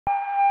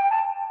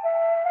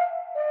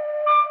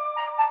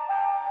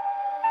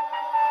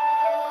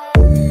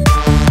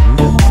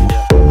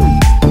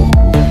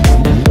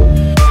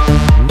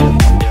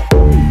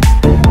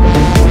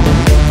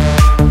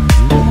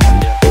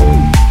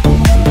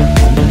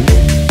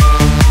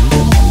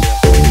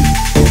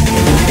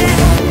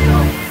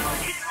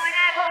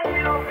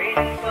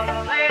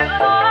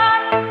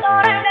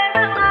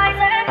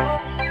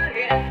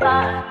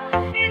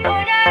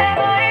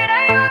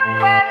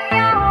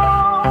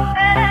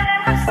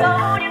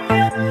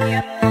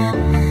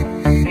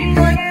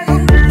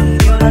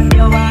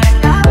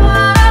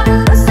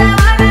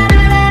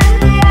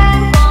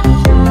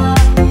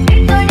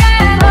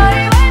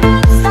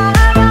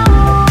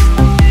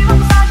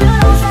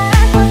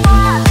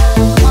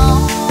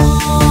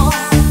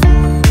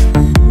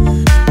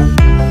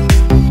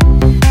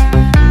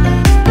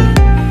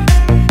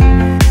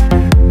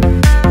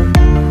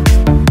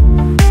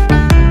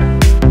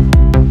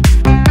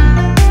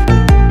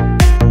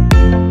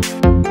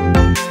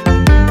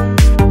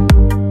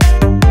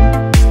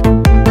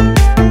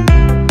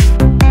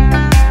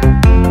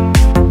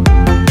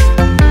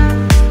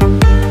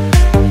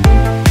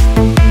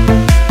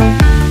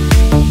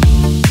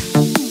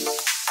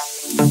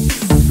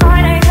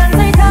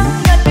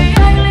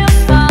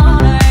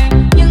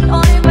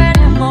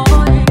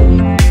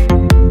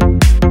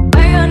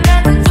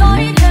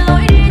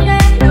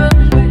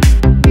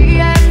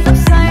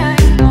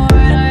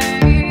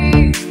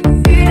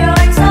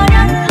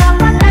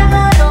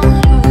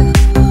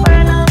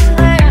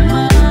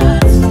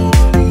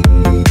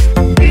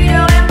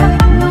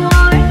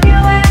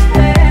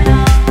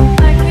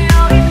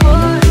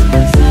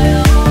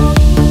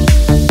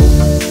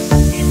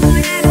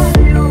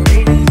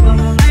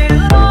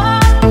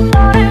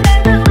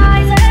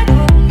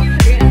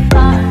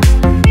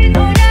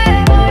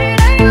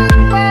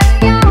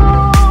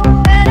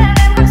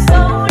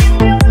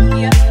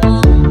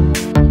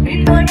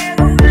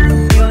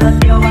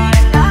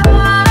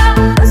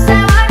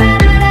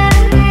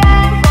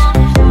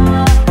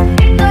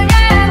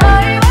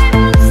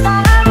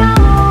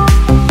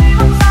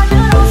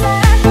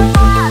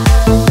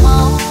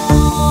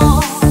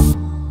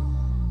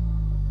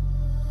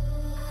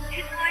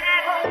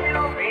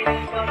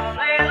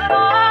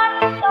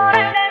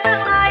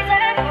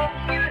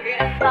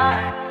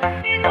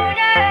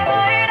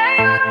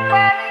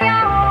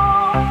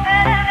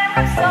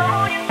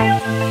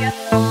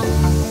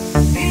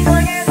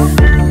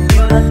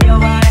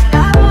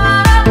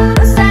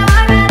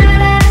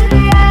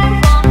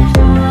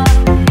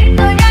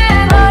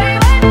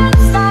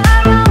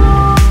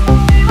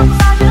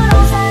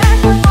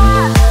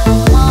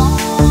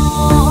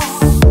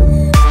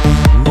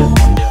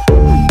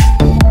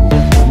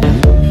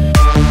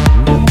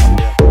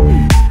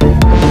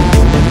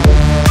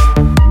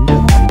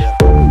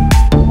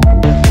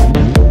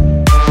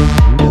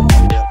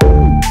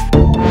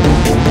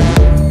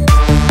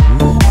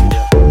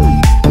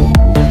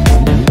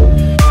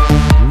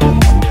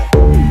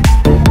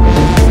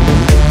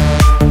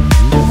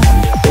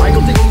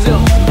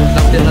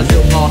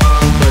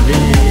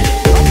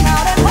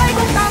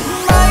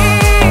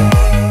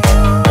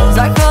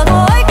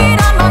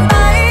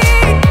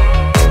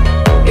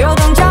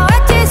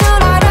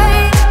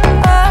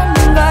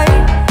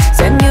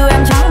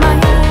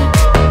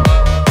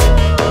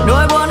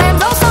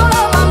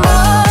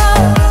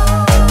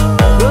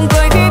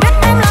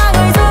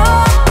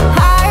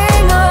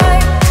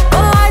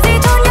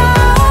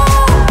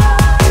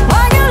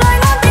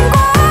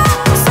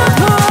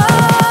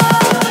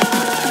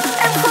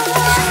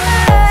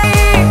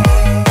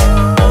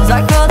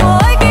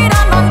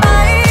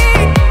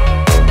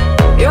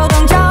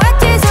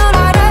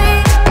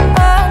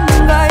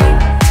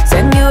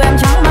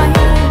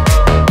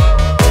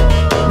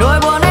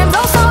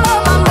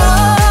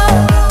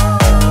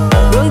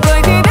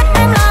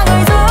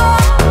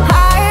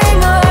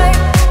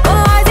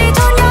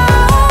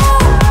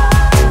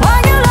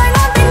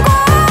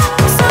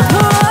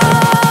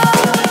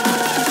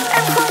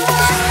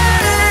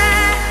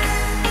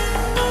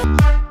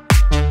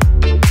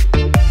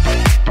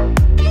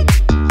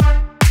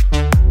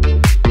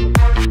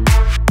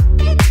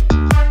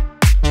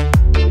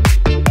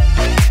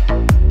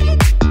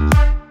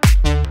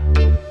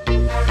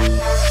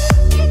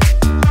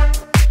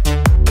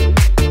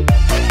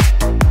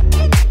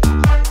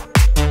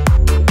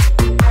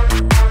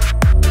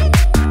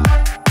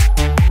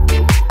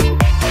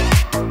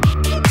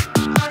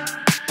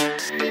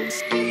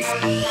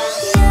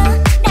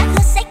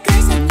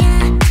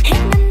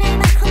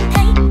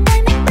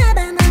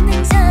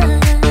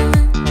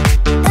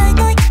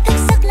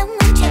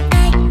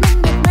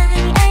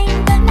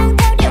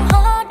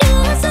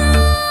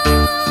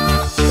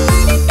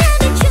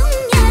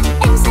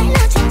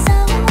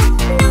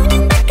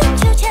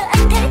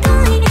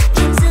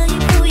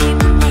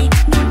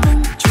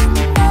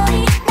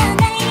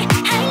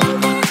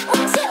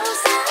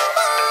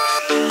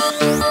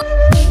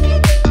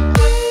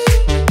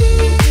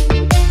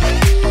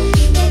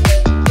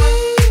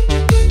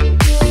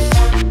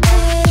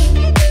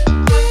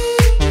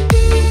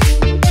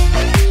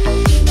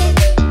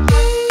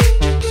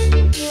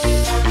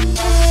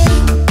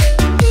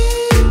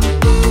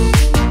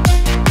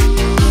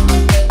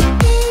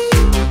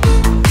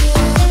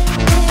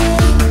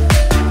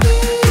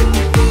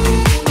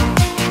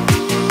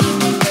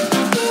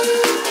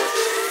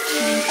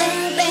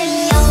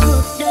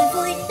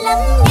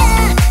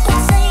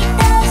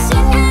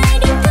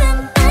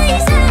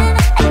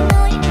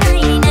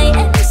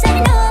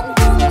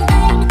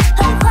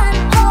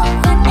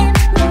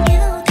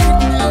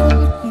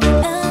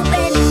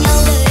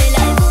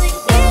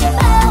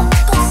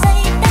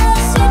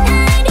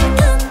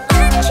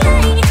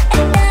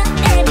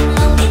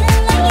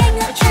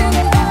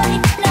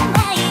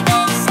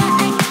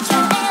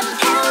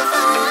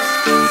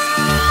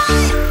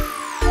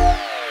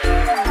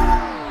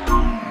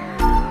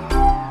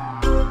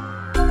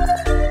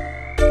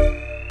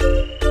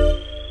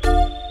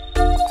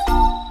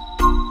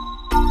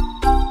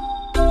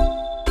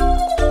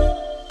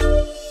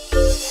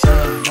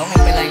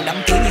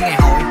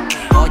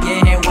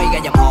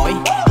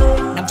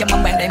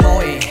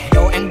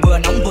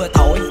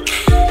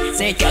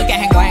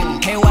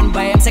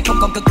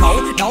còn cực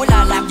khổ. Nói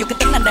là làm vô cái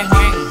tính anh đàng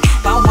hoàng,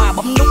 pháo hoa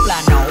bấm nút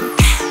là nổ.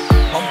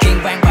 Bông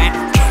tiền vàng bạc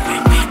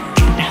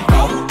nặng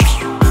cổ,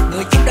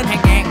 người chút đến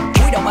hàng ngàn,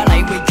 cúi đầu ba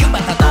lạy quỳ trước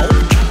bàn thờ tổ.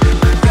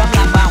 Cho em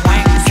làm bà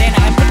hoàng, xe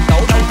nào em thích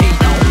đổ đâu thì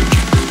đổ.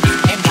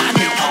 Em đã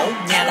thì khổ,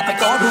 nhà là phải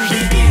có đuôi đi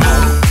thì đổ.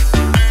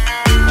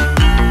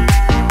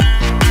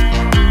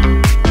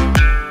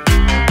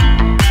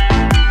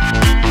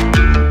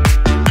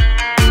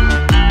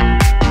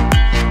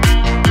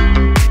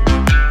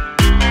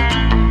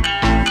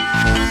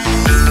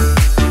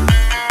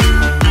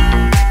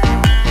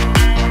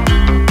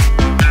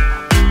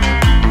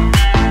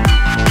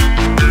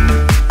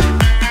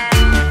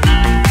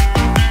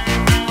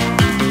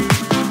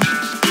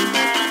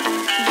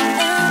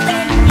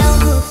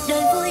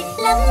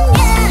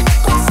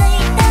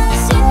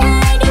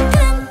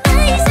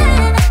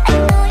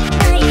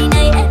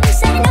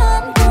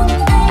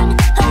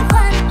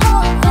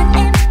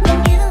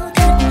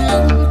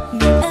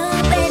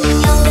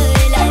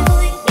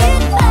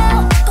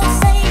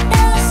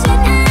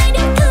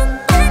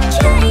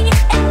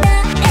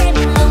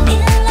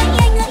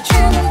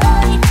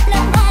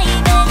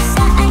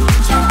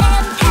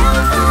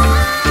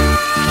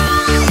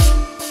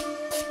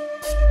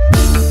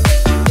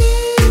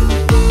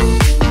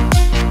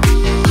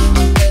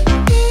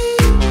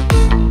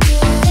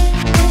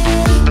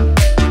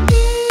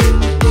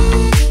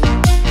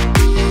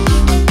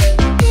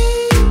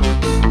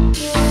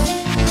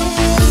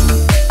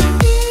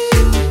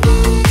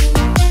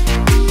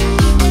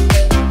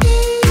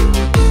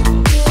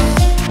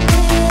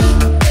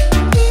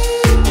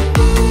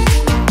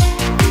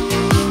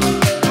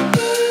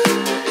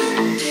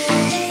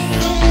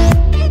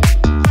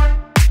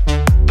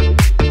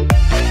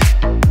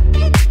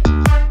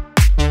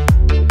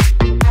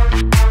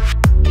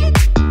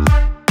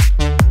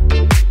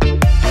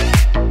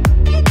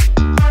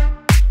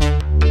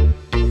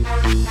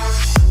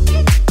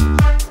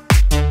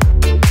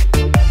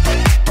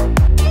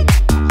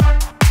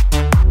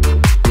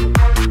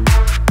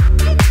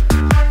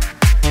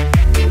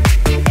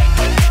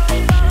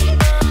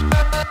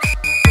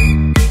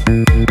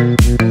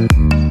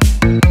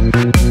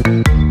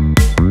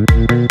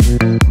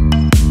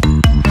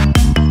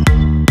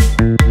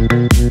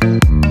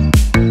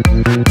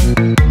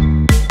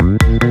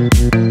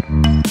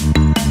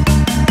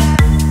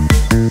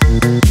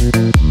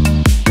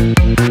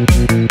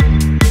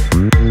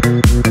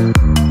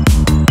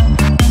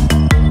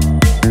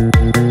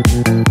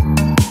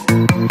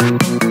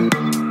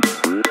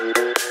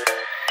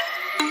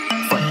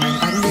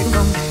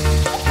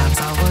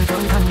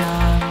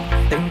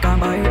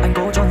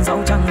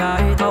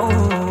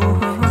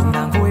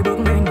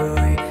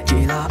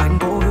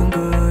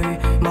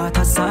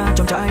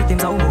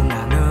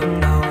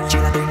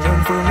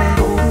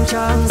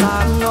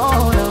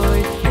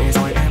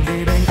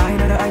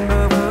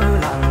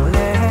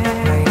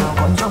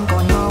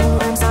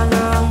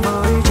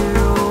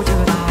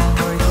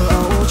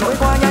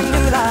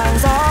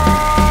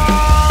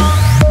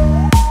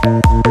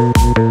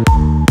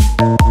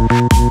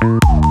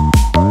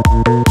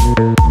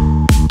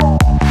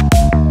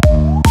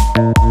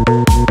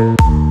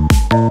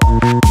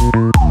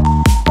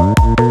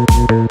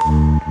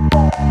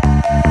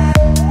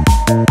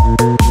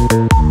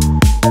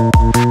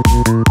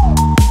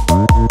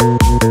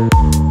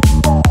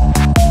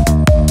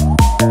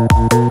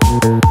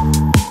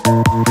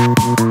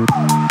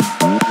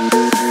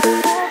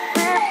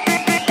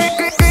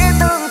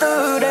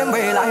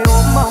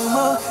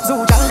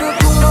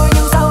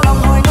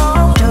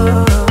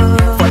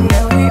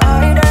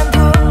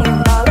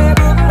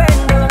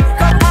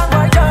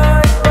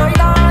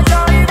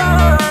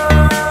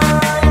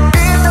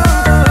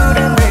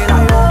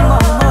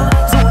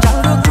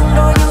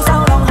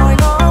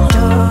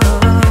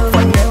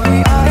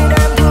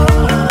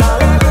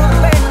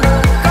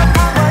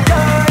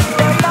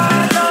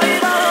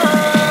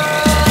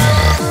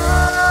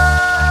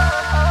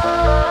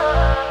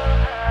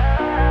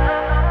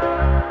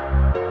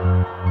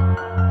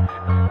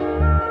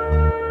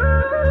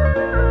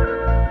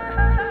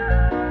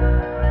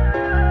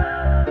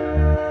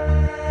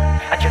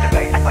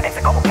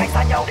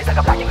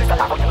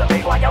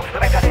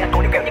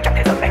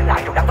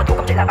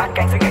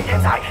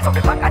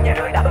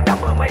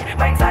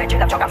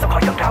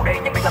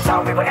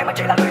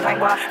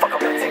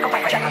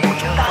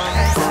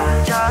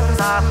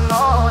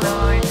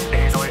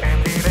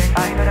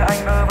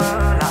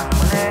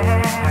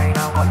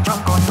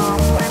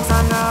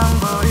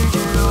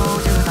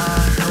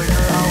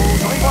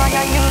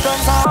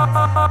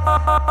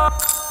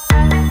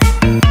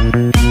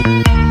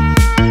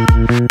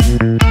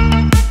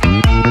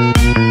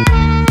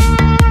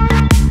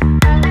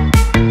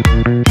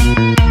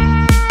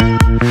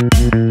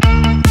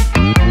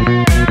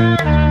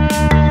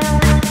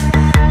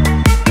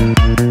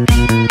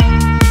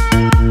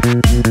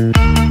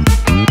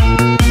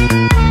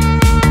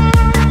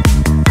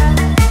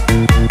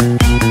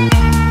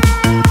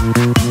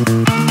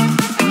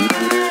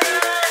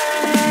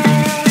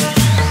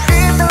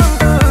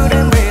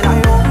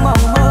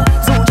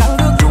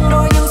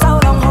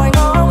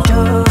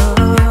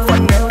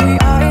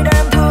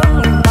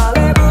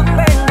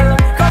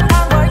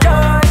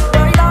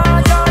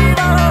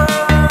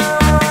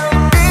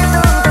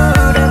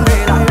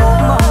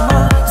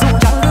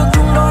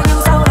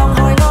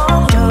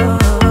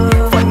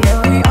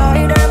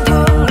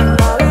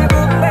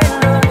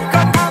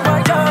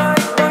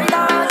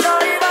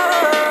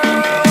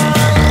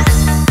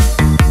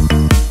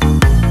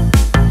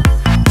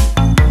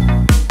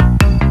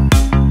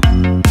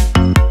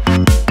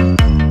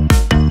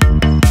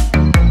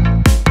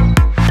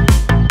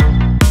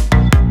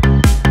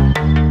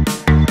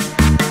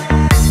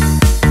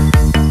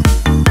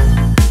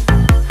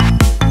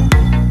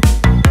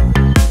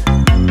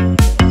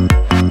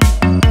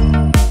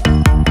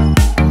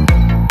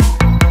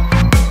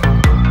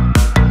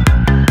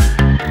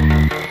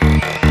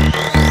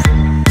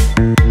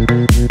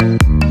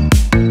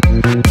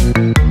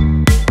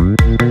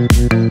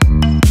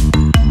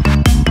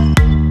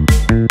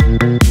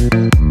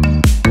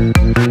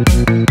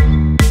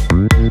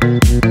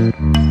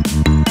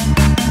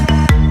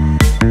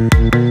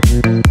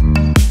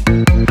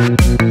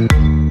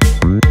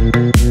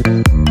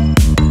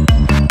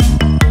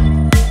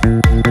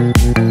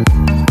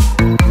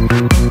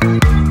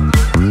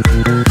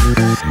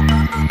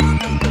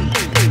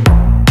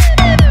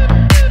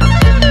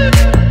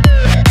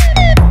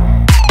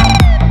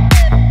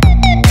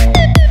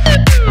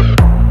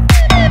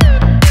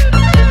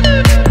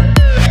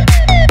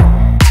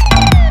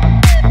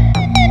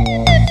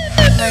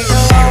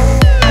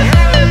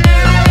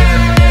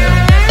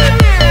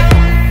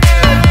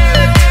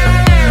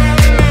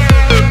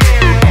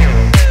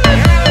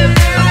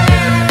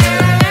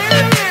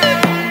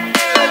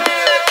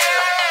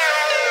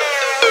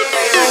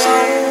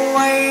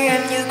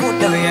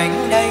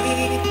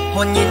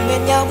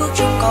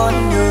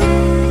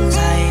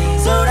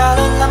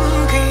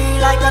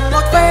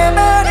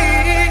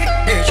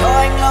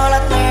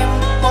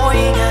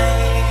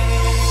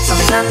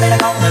 gian đây đã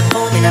không ngừng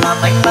vô tình đã làm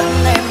anh mất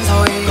em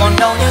rồi. Còn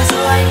đâu như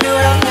xưa anh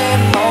đưa đón em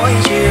mỗi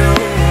chiều.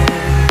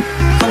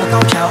 Không một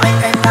câu chào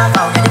anh em đã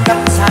vào nhà đi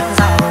cắm sang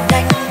rào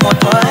nhanh.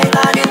 Một thuở hai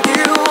ta điên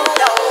thiếu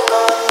đâu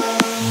còn.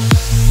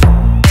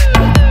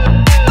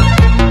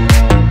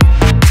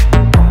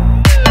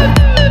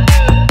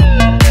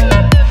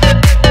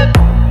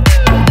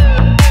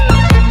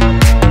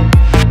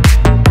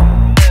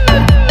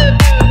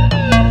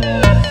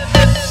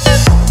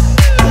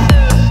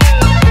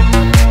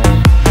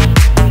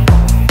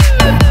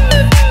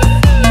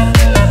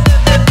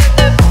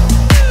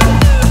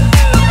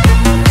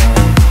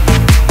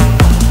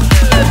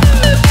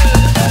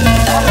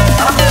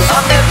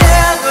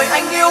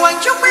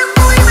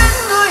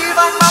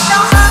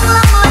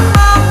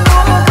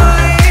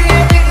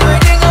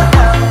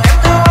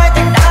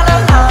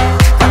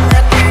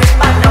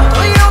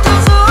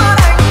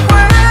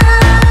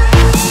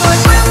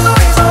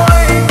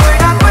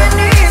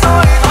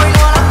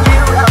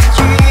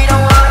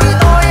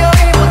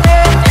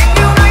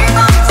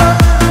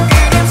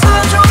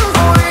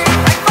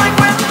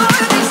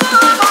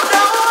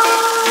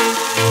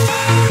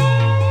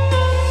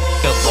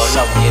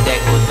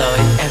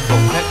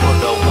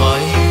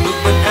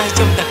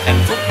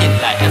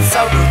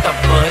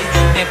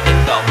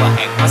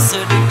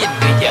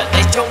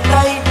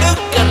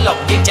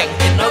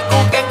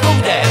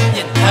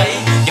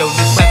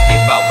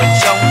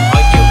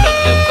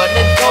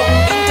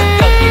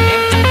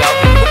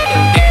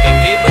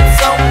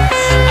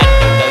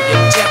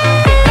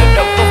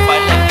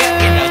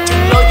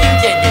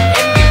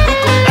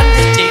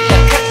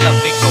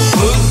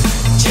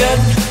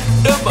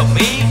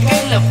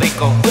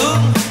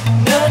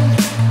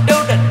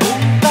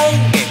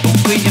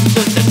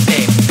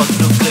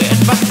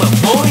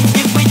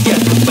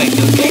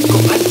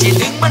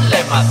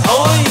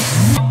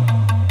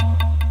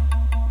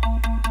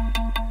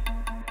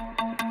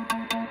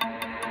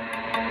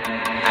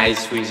 Ai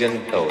suy dân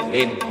tẩu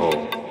lên hồ,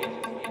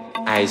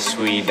 ai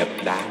suy đập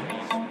đá,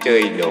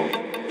 chơi đồ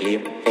liếm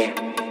tem.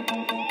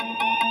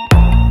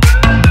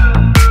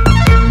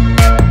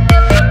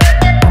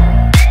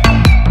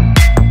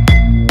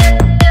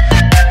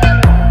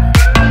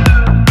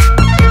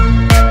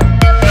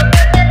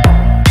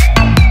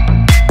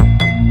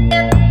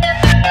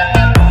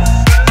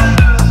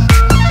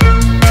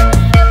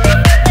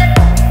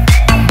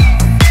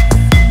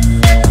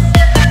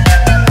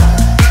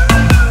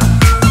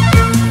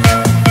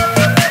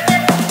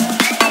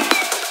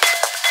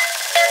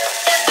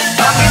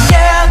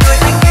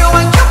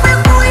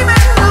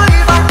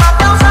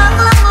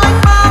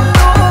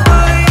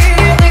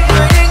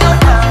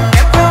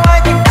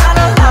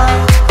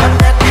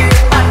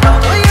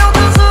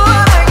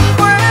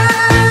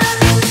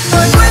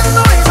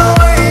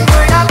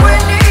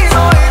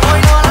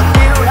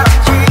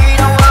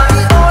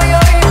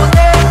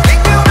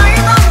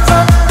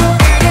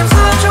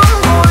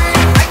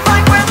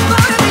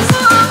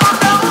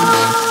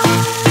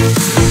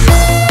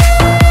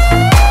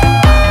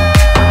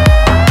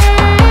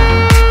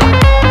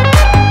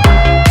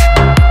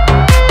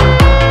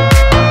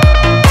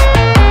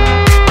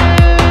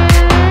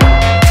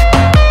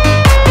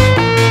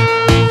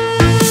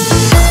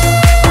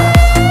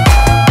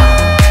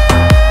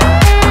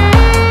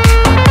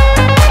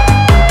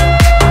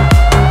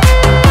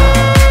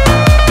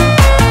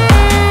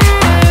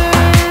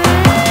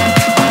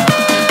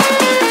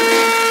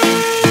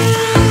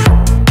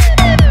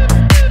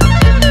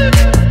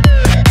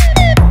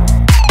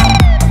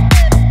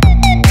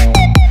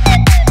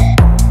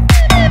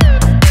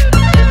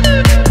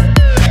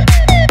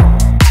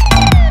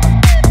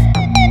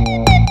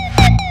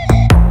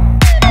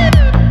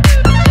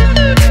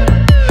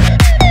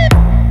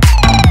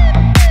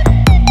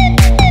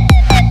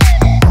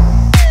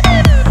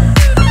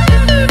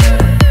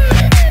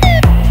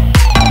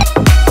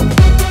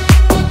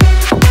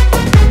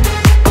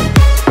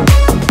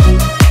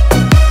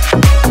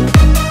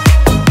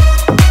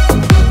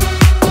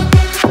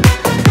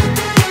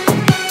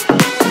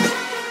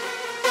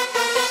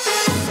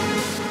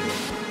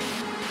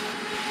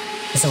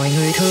 Rồi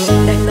người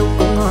thương đến lúc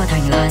cũng hóa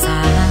thành là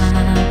xa.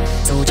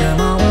 Dù chờ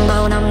mong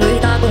bao năm người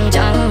ta cũng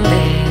chẳng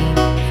về.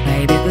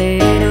 Ngày biệt ly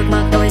nước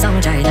mắt đôi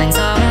dòng chảy thành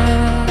sóng.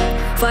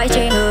 Phải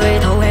chỉ người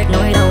thấu hết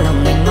nỗi đau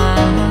lòng mình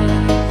mang.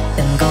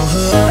 Từng câu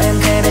hứa em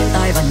thề bên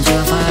tai vẫn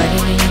chưa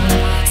phai.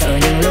 Sợ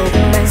những lúc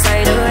bên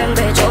say đưa em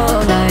về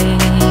chỗ này.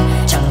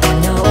 Chẳng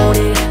còn nhau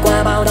đi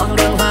qua bao đoạn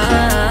đường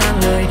vắng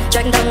người.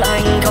 Trách thân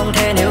anh không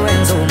thể nếu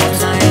em dù một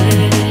giây.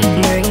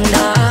 Mình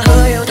đã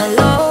hứa yêu thật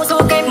lâu dù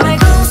kịp mai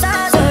không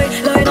xa rời.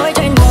 Lời nói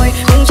trên môi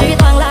cũng chỉ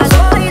toàn là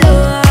dối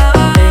lừa.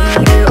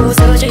 Tình yêu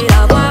xưa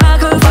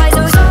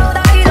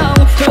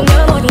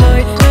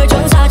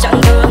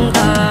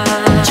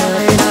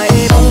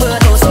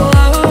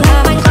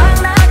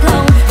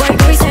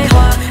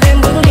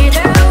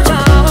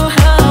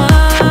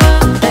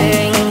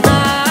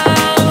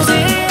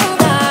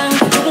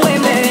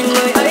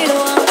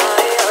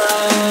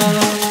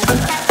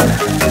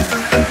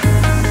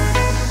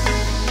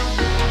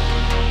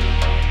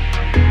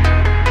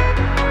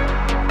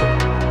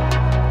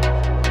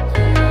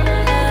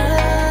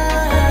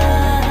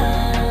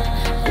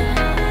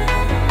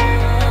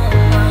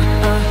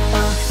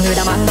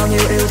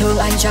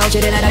anh trao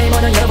chỉ để lại đây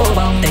mỗi nỗi nhớ vô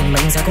vọng. Tình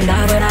mình giờ cũng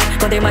đã vỡ nát,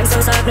 con tim anh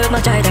sâu sắc nước mắt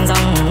chảy thành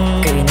dòng.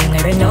 Kỷ niệm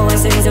ngày bên nhau anh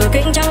xin giữ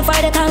kín chẳng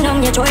phải để tháng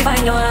năm nhẹ trôi vai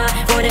nhòa.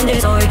 Vội đến đi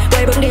rồi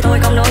quay bước đi thôi,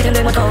 không nói thêm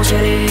đến một câu chia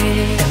ly.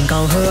 Từng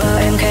câu hứa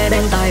em khẽ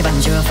bên tai vẫn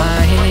chưa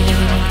phai,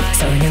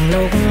 sợ những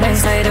lúc anh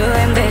say đưa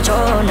em về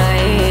chỗ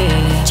này.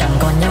 Chẳng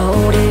còn nhau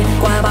đi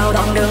qua bao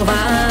đoạn đường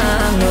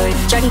vắng người,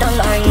 tránh thân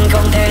anh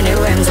không thể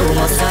nếu em dù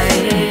một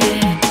giây.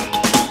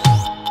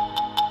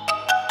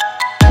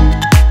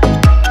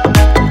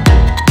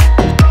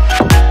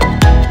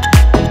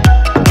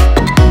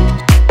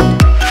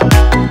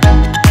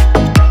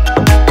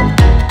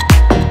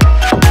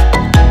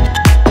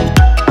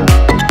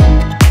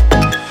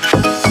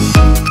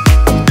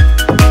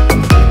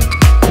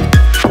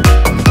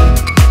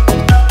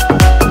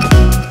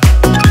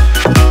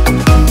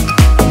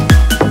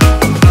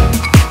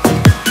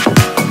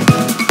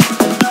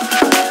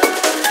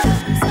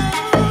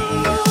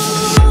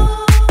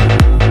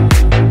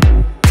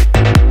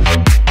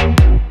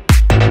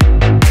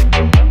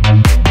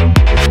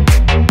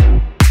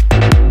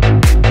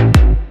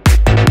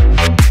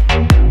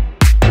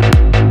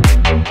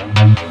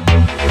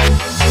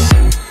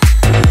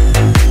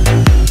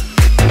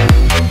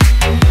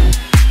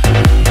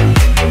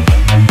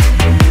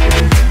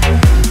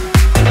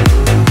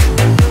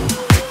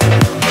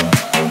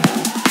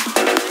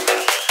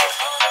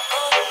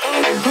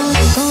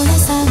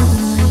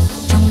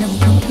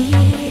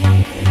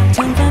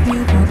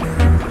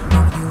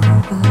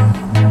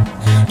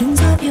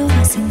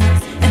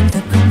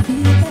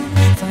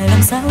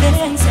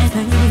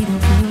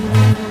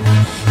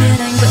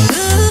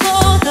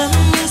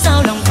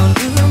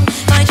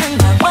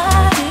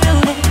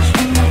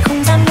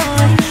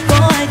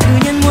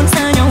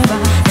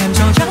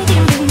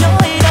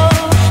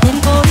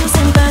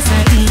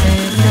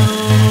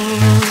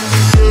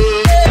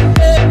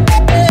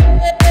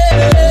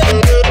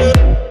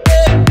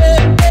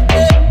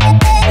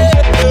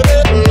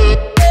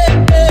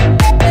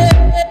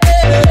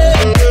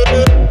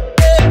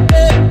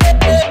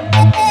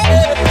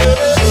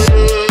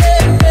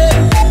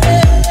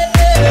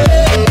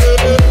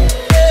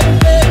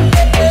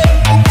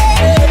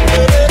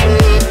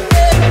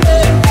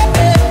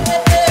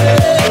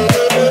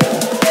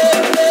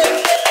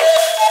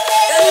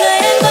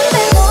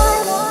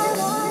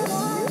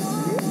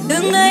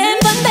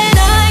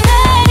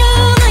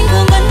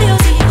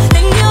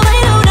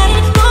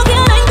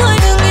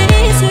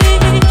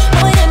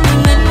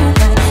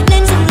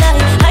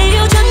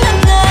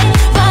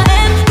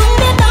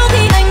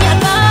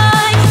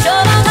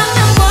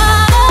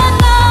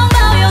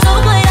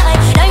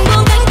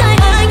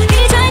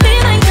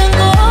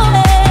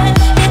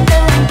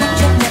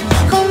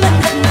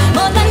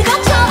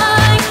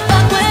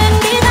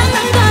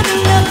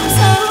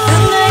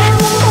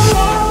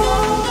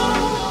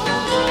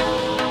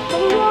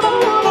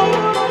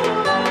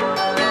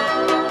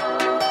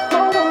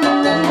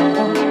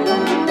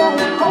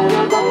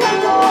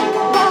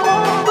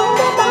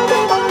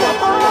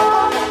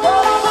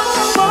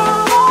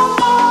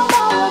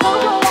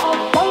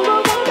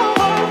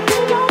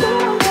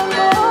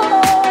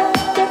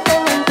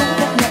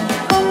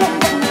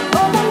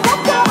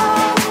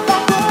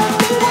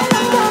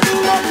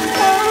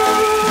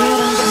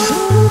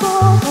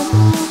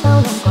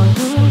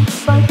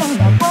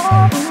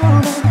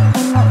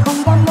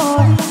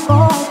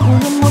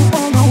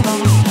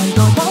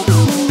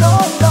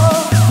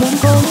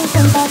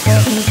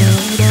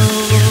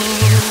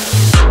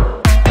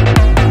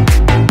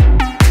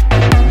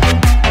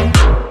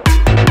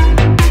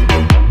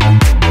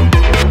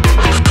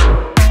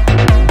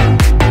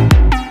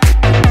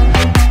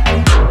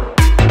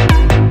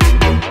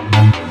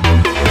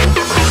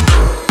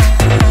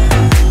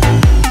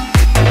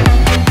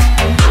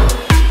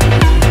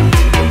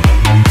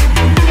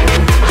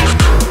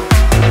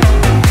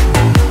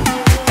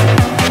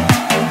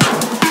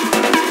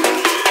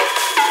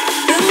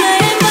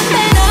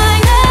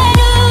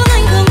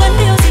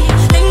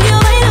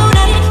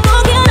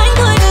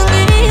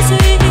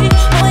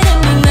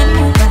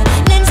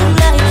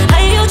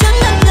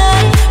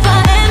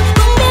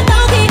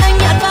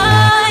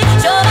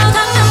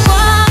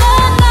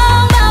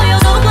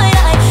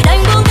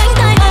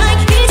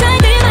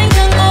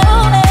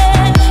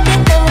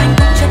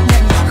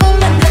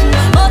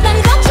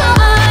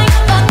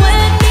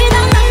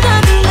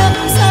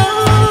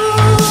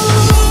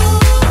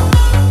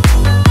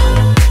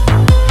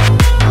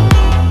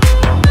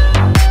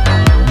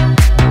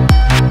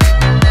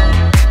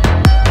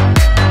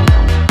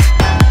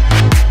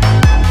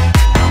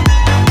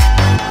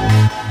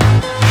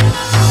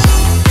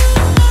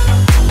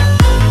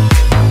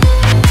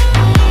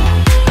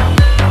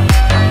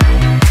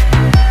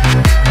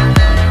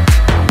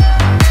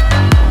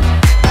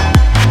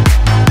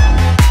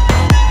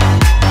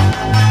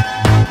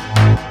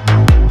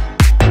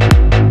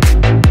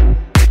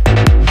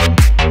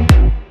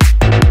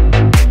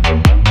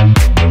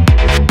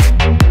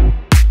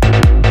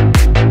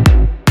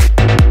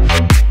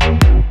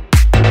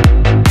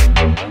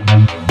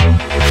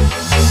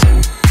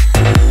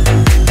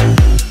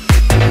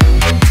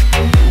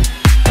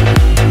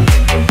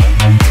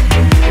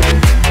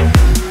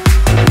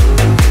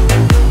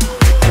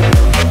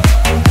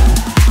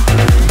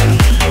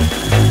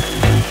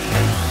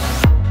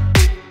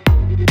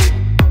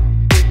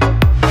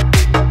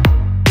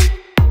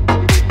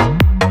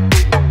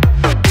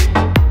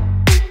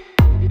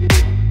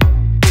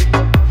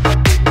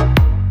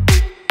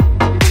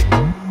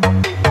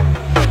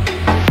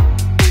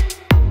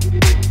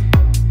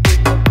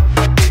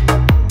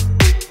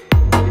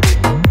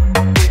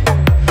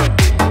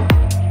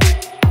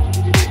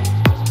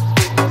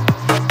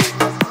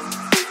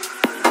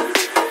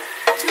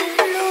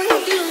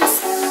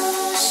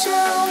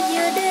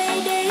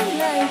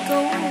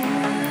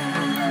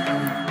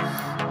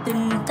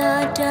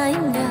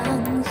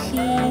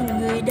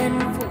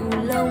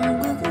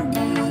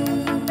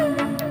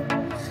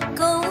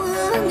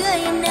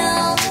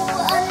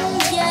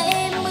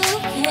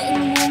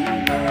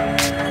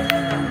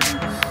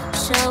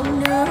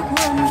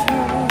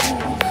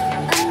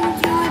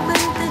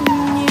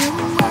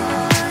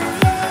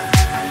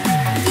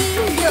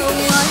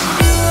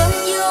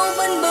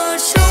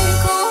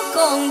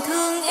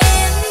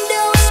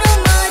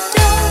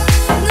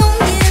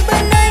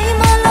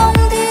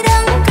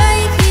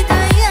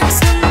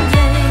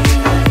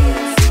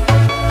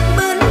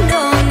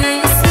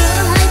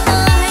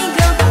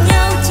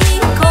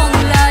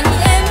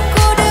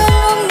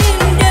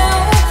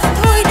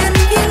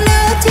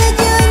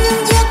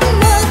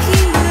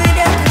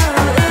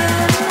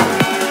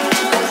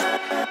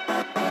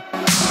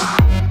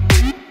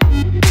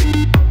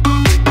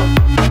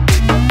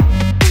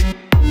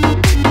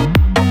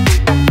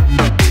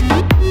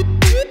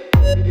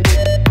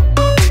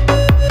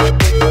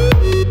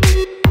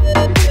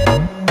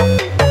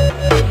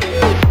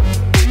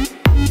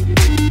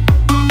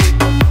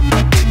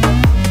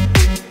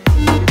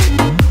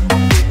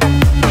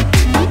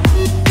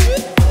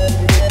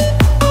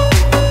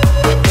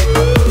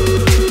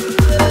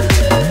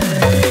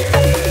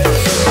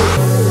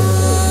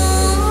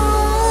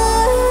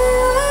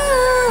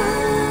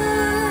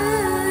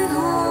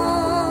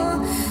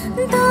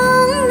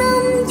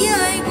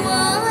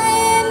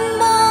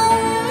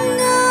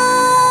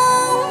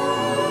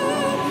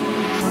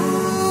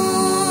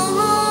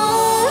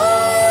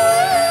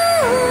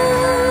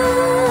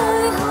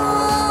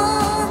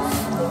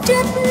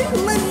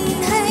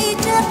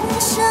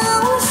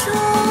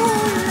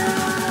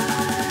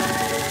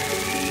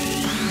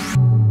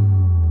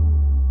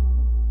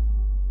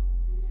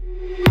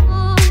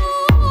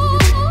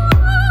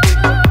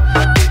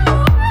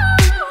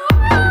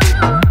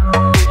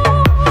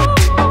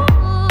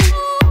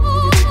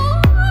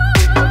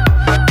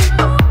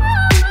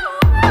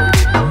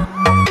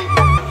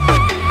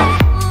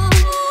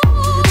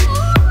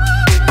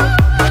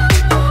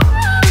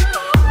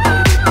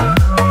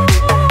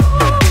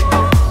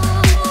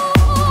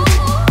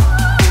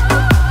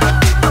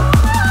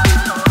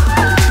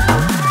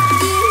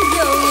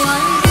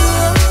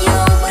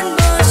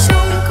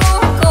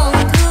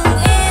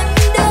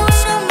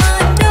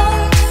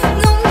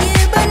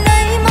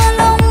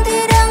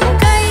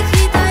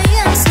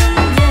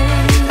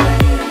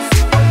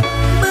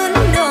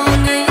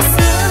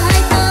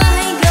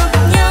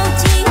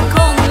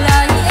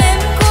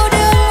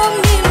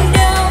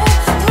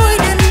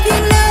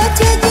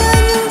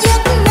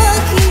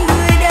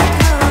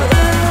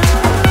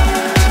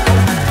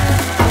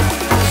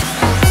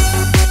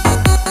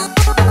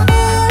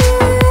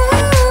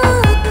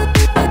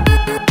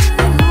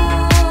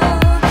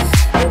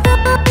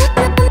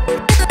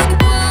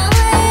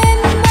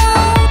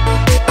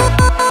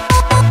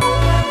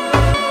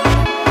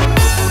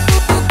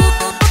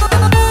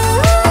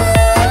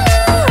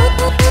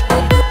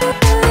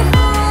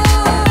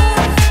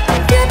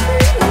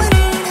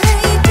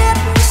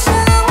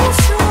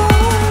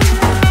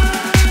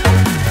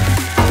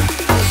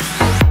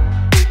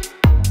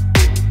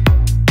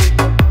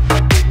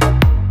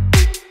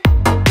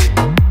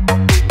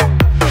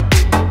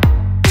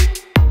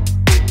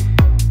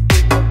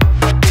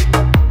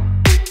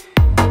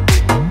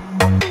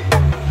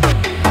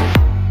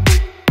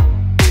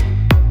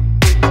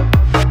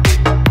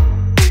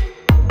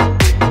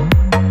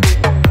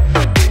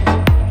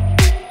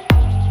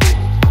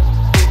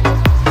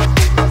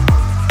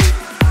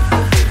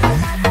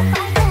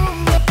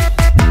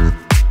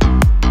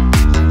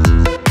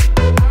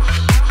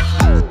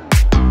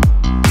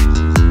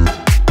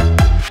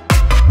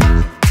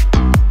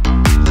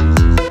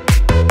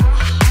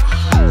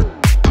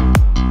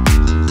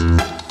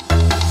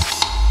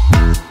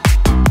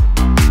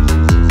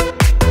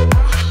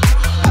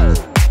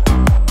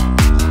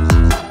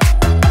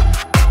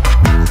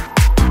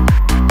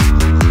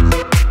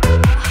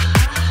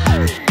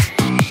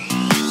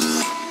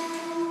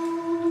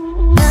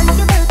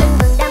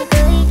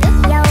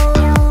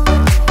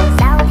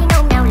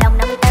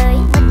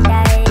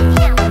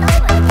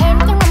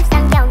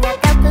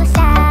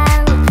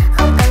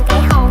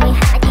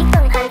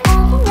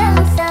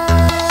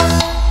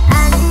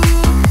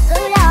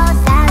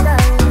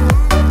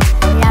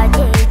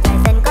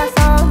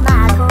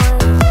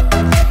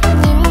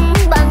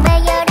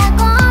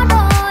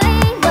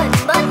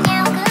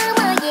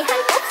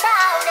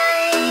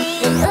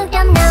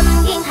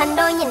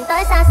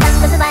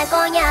 vai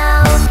cô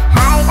nhau.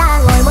 Hai ta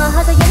ngồi mơ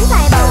hơi tôi dính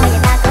tay bầu và nhà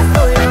ta có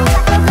tôi luôn.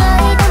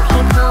 Với tấm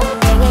thiệp hồng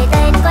để ngày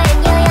tên của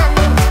em với anh.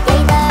 Vậy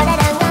tờ đã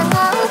đang ngang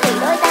ngó thì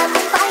đôi ta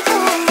cũng phải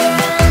chung nhau.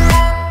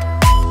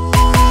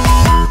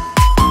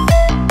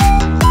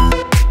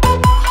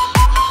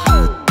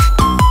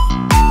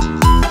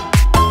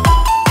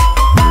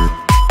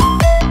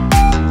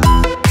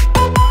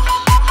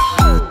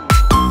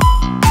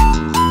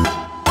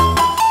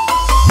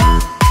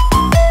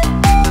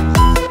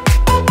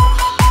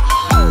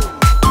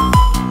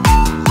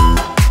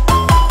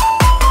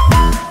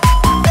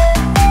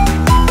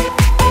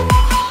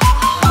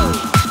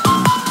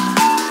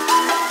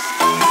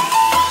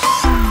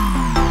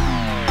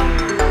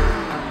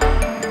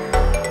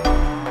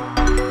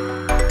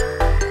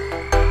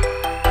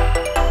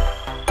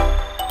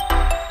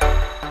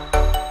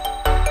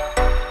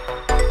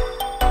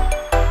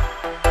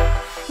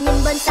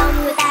 Nhìn bên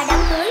sông người ta đám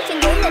cưới,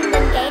 trên dưới linh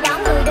đình kẻ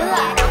đón người đưa.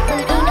 Từ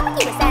yên nó bắt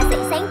gì mà xa xỉ,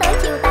 sáng tới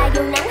chiều ta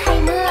dù nắng hay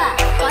mưa.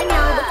 Có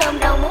nhau bữa cơm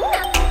rau muống nè,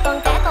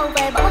 con cá con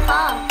về bỏ vào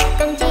kho.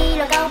 Cần chi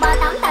là câu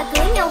 38 ta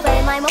cưới nhau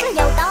về mai mốt là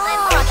giàu to.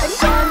 Tính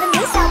trên tính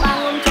dưới sao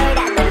bằng ông trời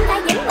đã tính ta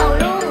dính bầu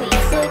luôn.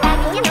 Xưa ta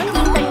cũng nhắc nhẫn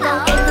duyên tình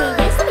còn em thì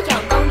giấy số bị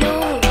chọn con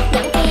vuông.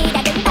 Nhận khi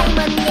đã đứng tay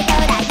mình, vậy tơ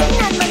đã dính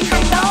nên mình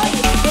thành đôi.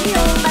 Dính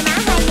luôn ba má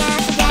hai nhà,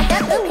 sinh ra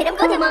kết ước thì đám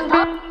cưới thì mừng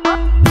thôi.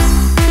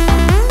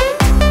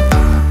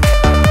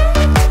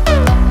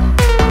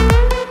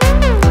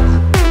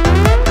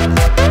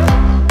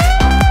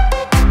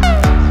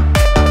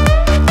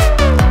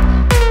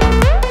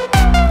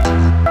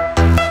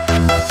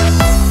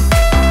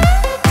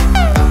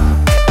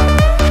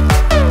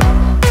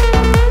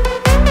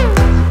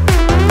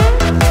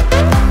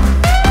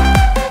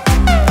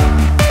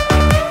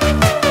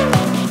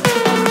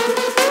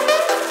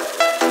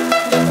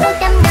 Ước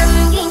trăm năm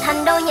duyên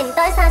thành đôi, nhìn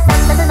tới xa xăm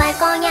ta bên vai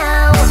cô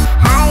nhau.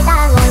 Hai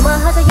ta ngồi mơ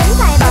hơi tôi dính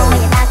tay bầu và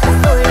nhà ta có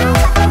tôi luôn.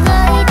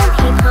 Với tấm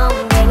thiệp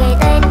hồng để ngày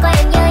tên của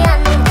em với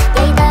anh.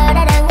 Vậy tờ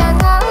đã đang ngang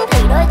ngó thì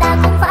đôi ta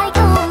cũng phải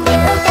chung nhau.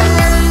 Ước trăm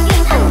năm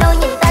duyên thành đôi,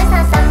 nhìn tới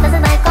xa xăm ta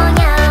bên vai cô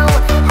nhau.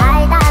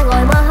 Hai ta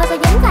ngồi mơ hơi tôi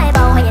dính tay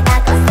bầu và nhà ta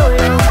có tôi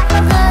luôn.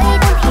 Với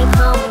tấm thiệp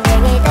hồng để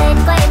ngày tên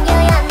của em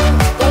với anh.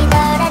 Vậy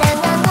tờ đã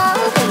đang ngang ngó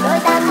thì đôi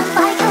ta cũng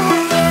phải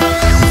chung nhau.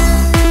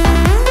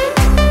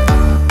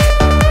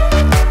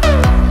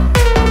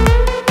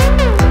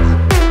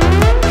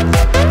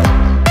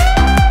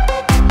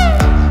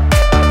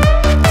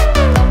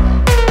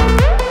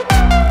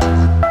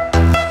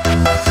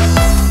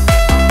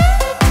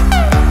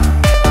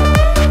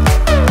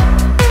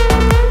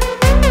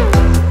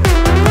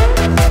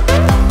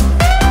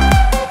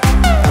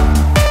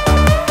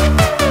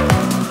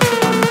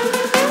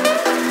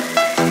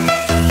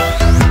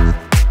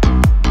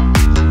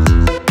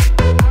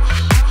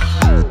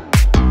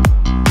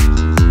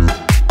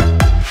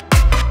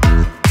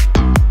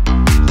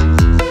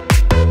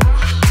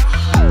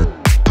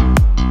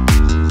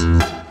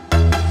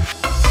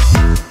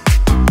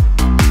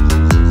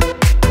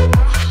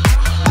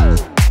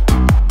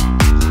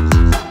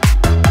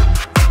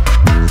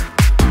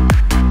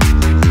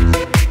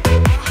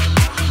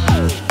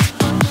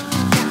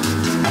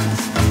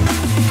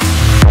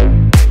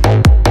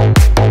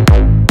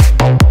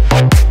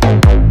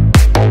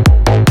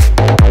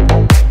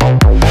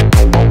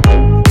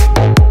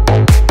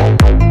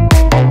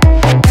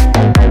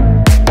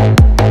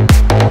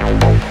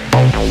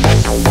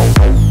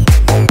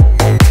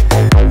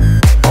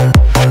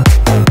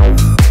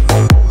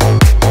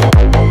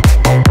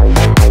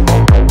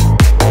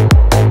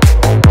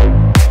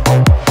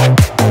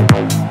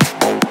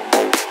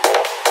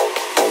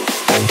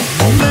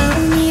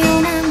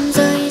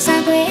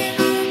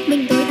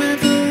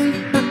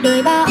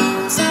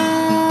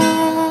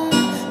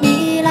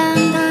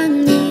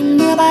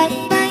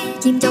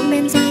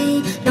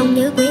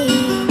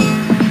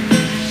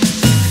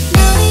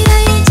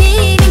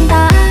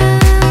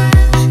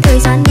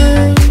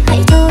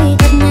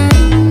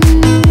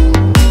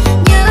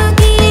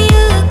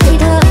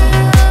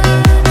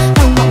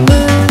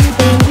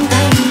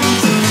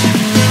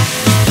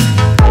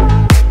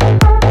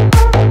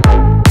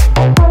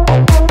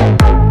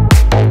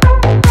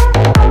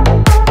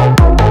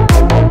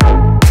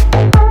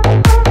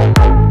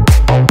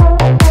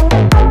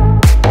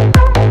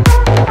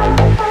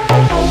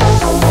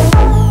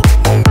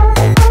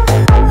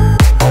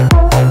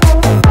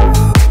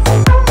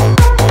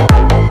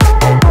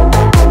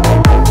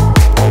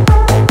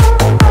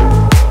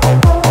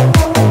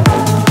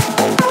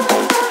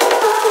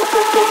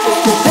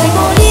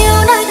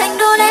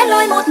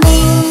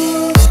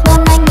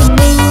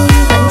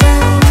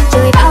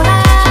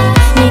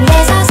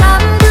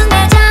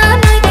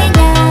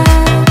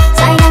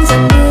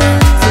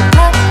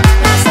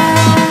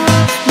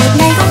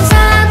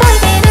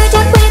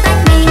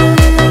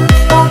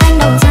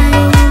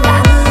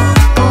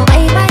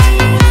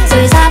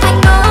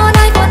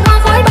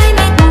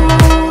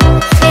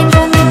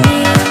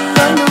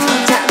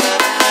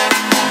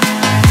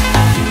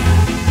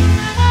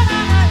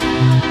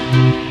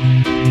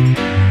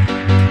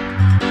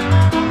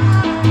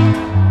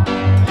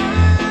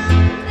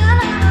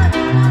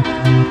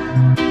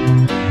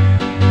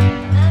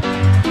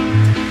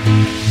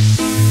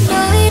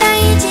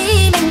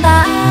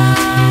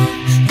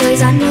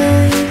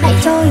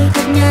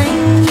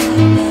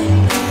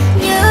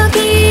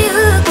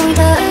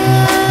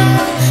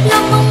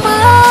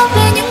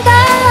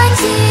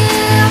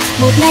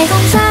 Một ngày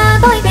không xa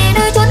tôi về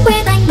nơi chốn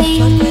quê thanh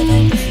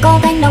bình, có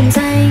cánh đồng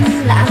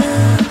xanh lạ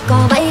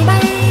cò bay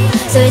bay,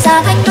 rời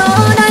xa thành đô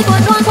nơi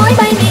cuốn hoa khói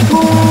bay mịt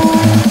mù,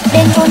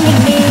 đêm chốn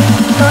bình minh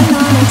tối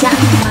lo chẳng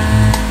mà.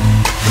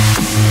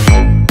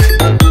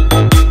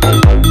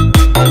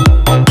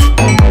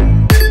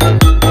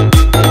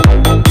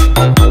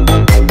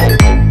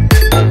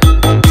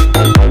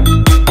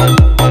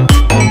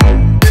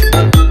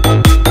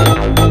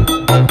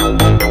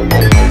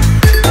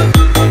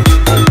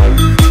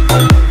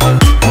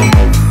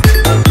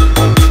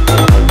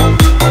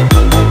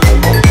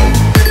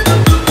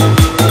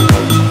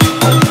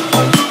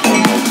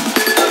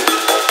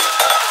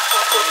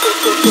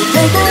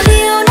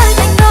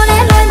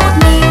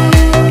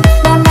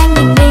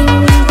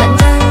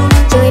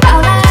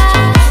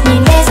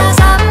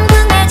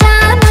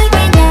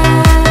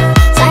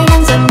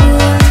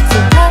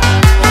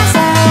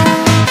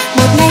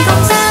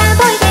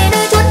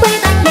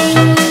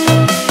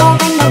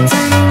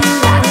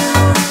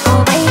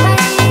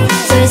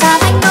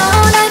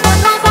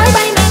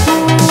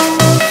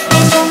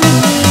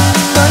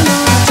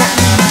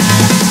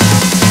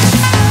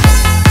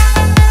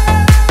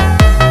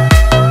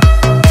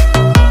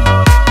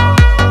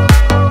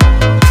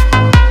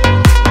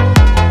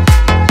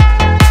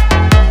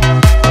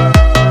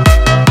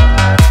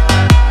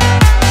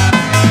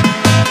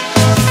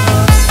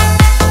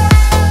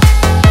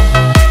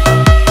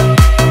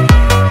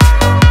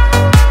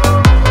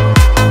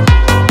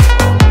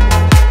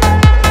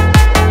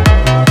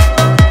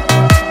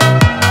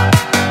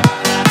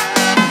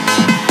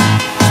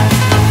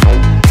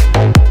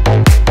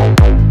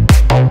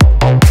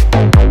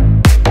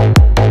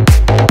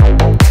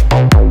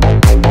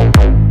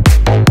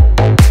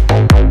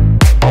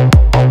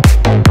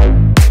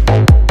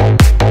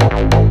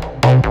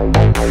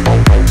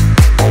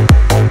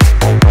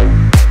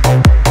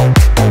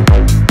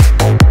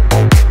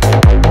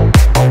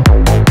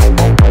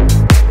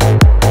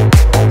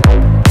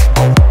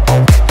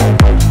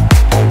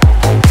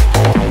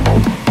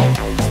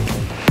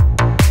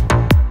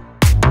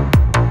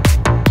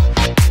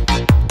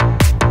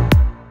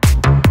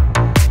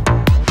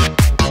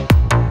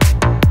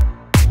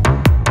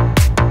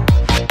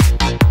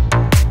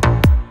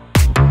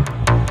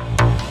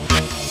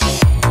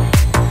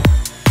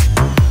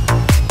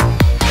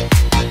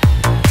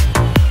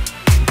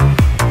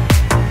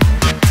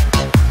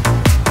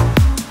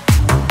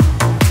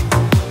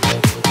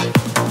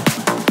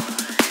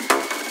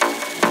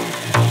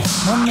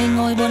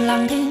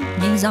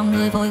 dòng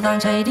người vội vàng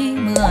chạy đi,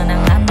 mưa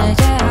nắng hạn để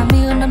che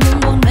mi ơn năm những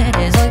buồn bề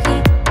để rơi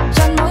khi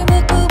chân mỗi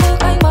bước cứ bước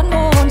anh vẫn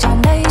mồ hôn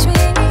tràn đầy suy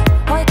nghĩ.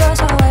 Hỏi cớ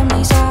sao em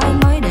đi xa anh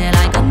mới để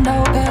lại cơn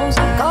đau kéo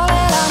dài. Có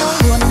lẽ là nỗi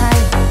buồn này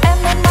em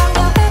nên mang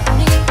theo hết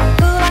đi,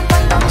 cứ loanh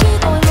quanh tâm trí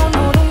tôi luôn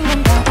mồ đung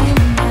bên cả tim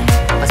này.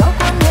 Và dẫu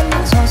quên nhiên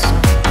những giọt sầu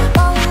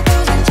bao ưu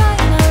tư duyên trái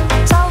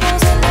này, sao vô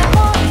duyên em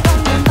mỗi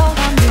con buồn đau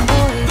con đường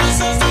tôi.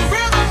 This is the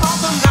rhythm of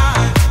the night.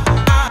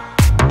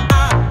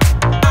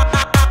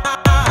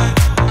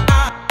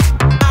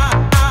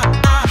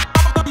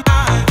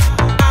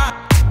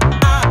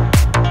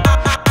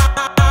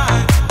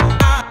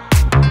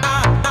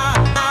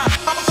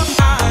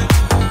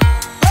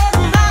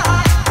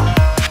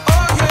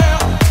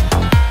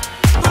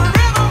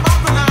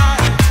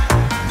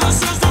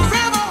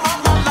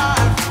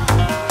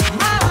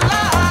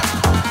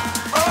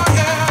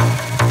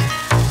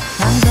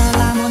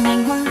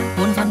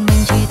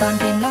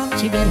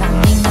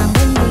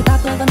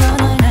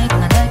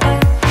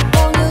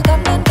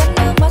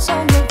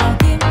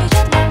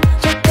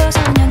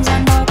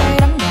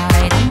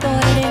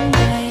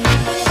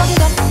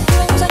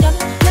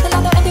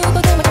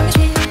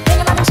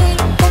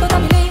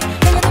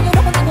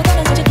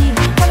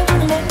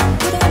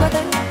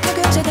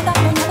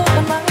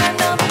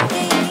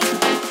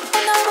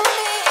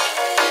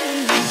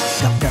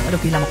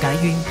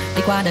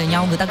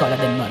 Người ta gọi là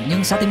định mệnh,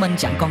 nhưng sao tim mình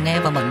chẳng còn nghe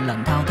và mệnh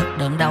lệnh thao thức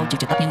đớn đau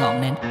chịu tắt như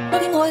ngọn nến.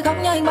 Đôi khi ngồi khóc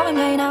nhớ hình bóng em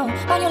ngày nào,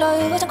 bao nhiêu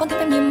lời hứa chẳng còn thêm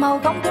em nhiệm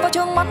màu, không tin vào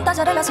chương mắt ta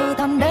giờ đây là sự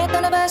thầm đế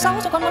tới nơi về sau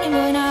chẳng còn muốn đi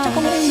người nào, chẳng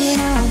còn muốn đi người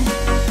nào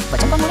và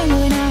chẳng còn muốn đi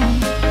người nào,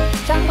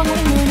 chẳng còn muốn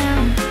đi người nào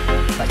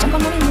và chẳng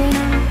còn muốn đi người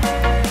nào,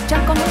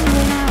 chẳng còn muốn đi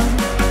người nào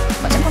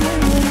và chẳng còn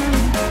muốn đi người nào,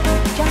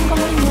 chẳng còn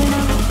muốn đi người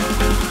nào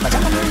và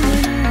chẳng còn muốn đi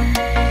người nào.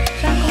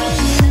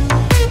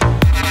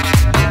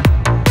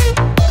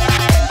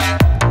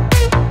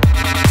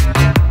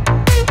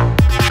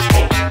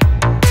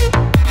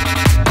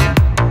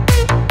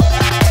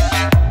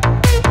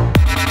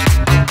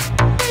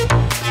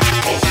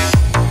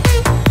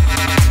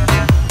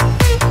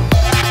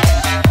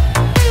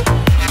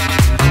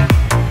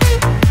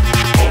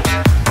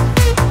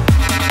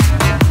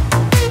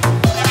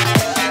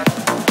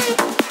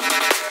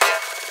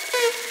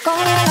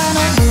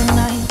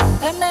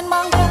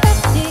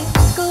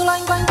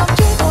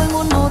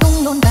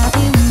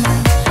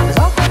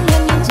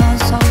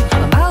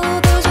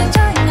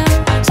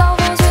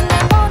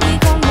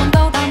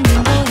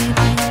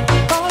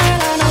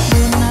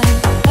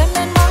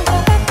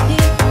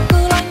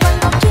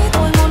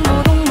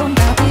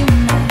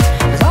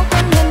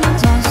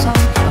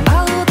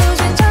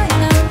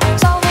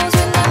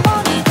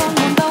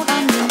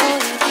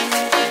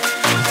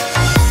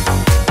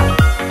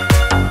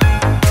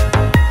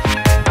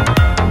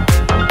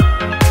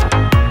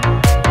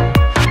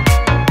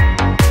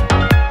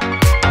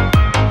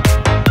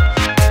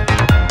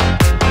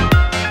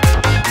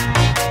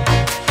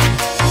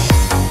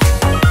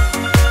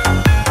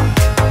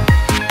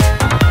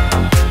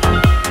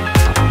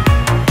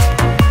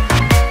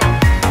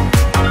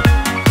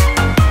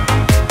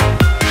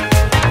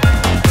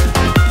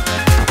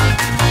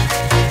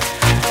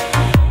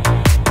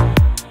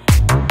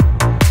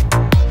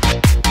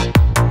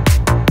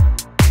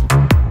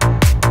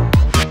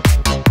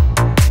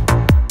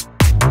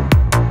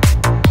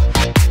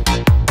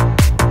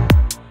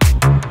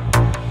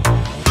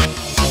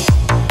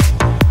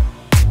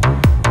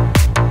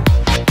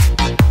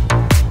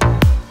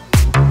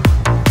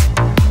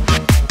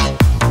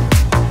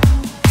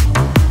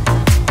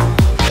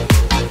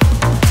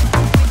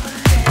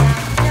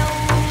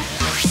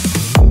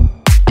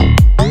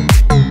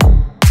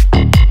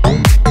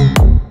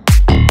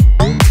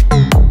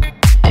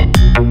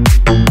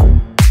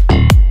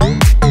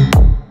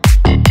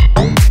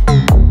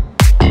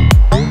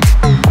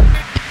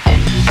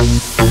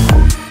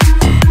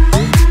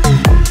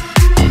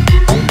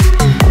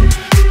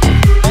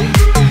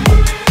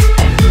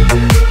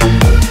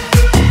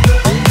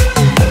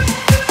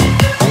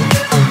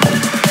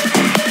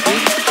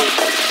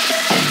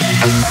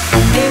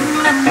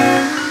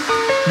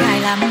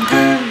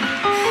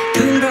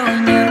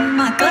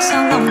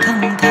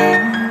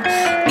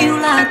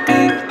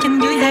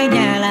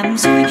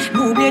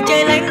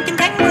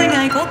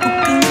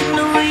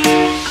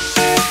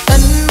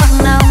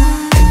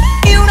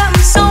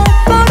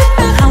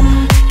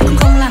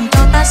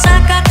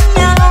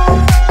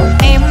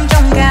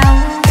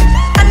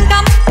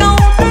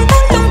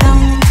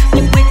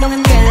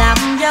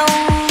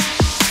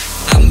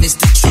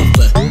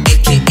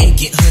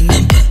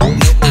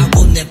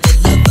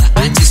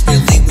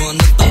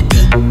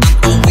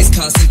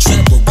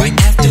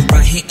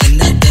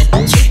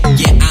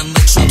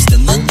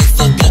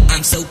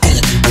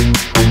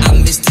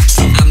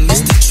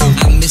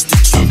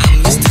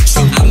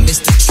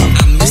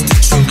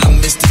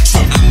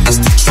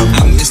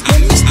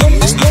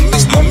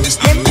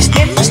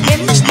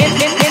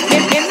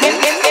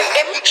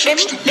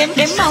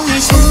 bao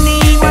ngày xuân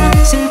đi qua,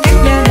 xin các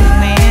gia đình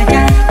mẹ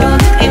cha cho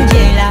rước em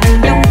về làm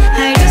dâu,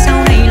 hai đứa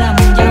sau này làm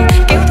giàu,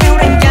 kéo theo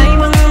đàn trai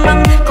bưng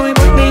băng, coi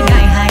bối bê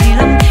ngày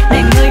 25.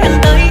 Nàng ơi anh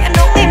tới anh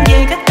đón em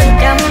về cách tình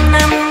trăm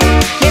năm.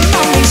 Đếm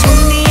bao ngày xuân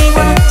đi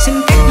qua,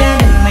 xin các gia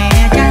đình mẹ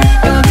cha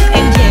cho rước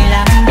em về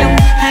làm dâu,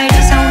 hai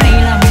đứa sau này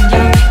làm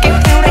giàu, kéo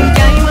theo đàn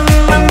trai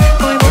bưng băng,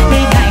 coi bối bê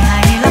ngày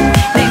 25.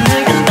 Nàng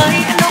ơi anh tới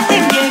anh đón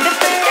em về cách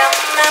tình trăm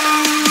năm.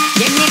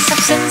 Dàn nhạc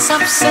sắp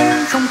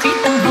sinh, không khí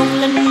tân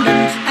hôn linh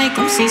đình, ai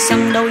cũng xì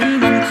xầm đôi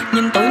mình,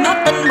 nhìn tụi nó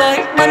tinh bơi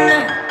bên.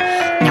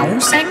 Nhậu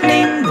sáng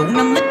đêm rượu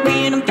 5 lít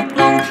bia 50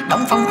 lon,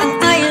 động phòng ăn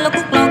ai lo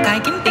cuốc lo cài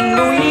kiếm tiền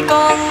nuôi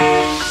con.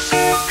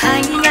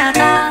 Hai nhà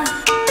ta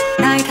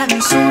nay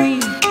thành xuôi,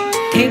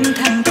 thêm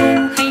thằng cu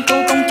hay cô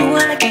công chúa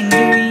lại càng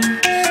vui.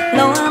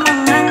 Lo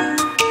măng ăn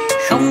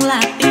không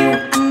là tiêu,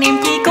 anh em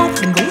chỉ cốt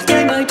đừng ngủ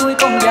chơi bơi tôi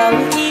còn vợ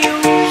yêu.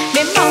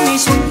 Đến bao ngày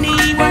xuân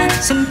đi qua,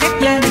 xin các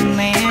gia đình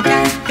mẹ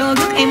cha cho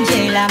rước em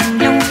về làm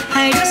dâu,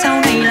 hai đứa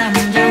sau này làm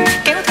giàu,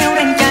 kéo theo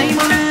đàn trai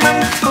bưng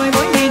băng, coi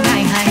bối bê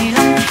ngày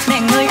 25.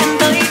 Nàng ơi anh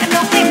tới anh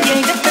đón em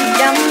về cách tình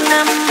trăm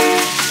năm.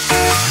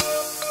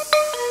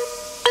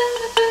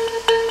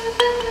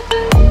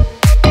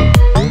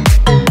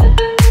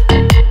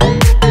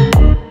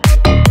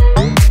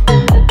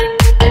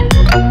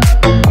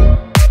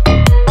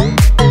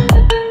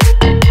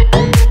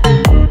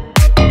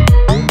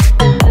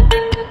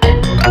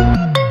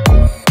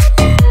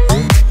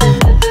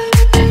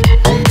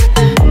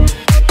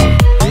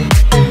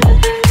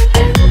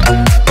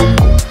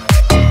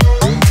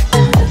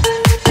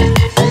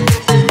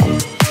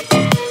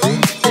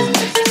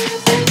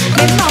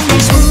 Đến bao ngày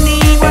xuân đi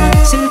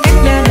qua, xin các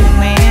gia đình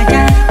mẹ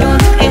cha cho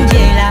rước em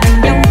về làm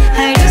dâu,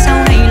 hai đứa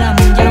sau này làm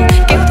giàu,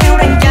 kéo theo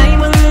đàn trai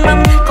bưng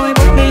băng, coi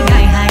bối bê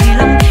ngày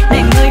 25.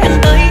 Nàng ơi anh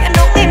tới anh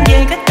đón em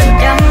về cách tình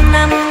trăm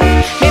năm.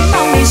 Đến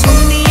bao ngày xuân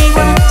đi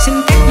qua,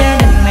 xin các gia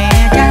đình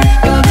mẹ cha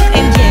cho rước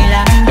em về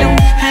làm dâu,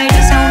 hai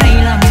đứa sau này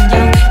làm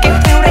giàu, kéo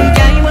theo đàn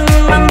trai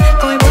bưng băng,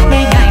 coi bối bê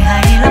ngày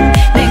 25.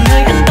 Nàng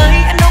ơi anh tới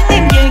anh đón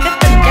em về cách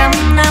tình trăm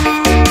năm.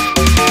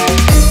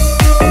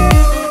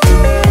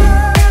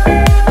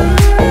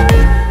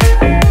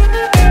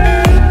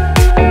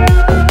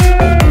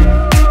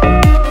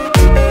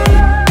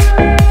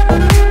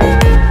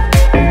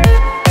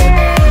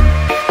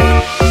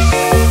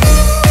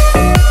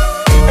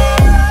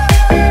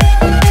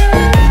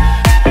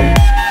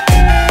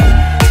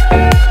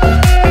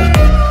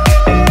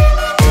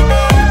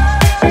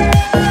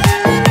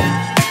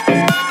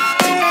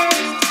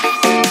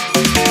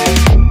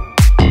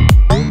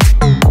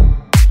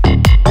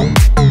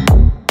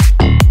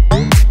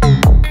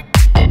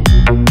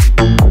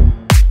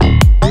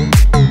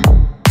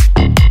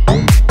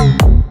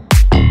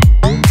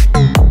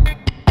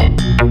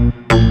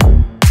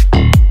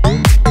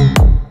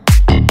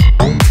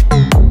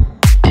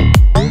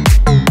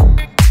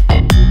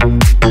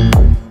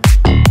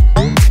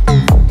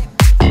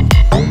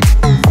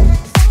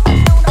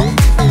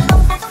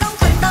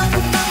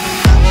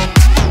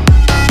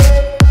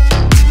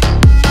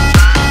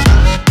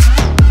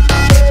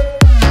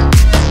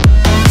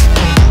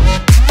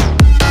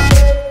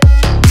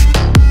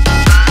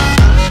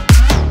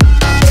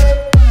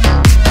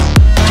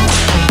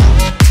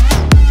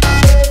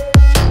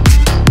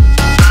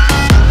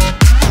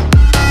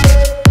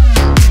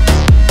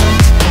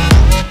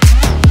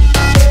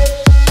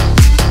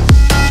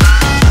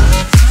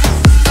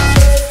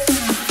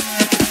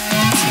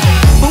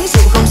 Uống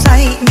rượu không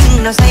say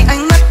nhưng nào say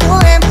ánh mắt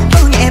của em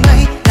cứ nhẹ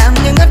bay làm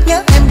như ngất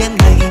nhớ em đêm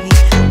ngày.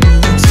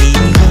 Làm gì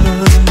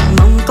hơn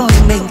mong có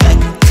em bên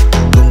cạnh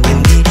cùng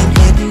em đi đến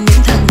hết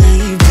những tháng ngày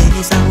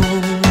về sau.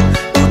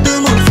 Ưu tư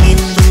một phiền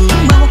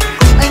đừng bao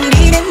cùng anh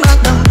đi đến bắt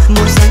đầu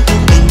một sáng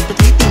yên bình tôi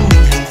thấy tim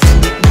mình hạnh phúc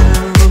biết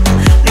bao.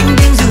 Linh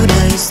đinh giữa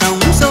đời sóng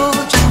xô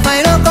chẳng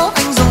phải lo có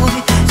anh rồi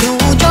dù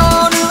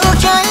cho nước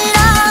cháy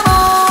đã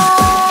mòn.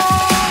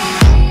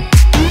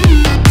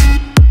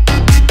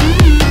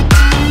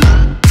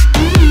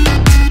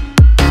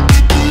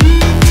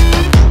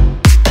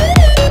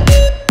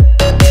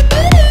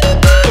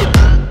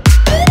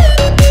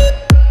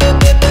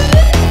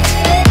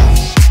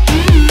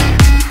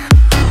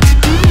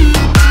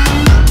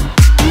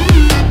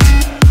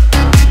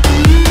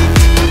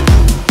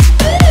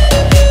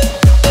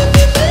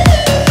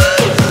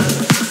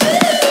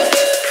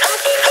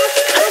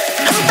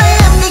 Nắm tay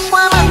em đi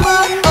qua màn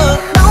mưa, ở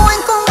đâu anh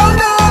cũng đón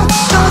đưa.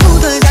 Cho dù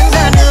thời gian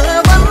già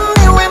nữa vẫn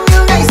yêu em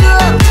như ngày xưa.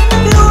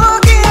 Lúa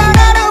kia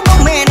đã đâu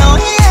bông mẹ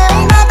nói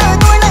em đã tới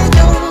tuổi lấy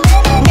chồng.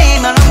 Nghe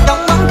mà lòng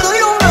trong mong cưới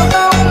luôn được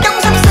không?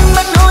 Trong sắp sinh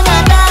bên hồ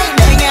nhà trai,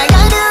 đời nhà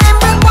gái đưa em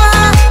bước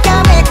qua.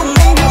 Cha mẹ cùng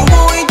anh rượu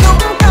vui chúc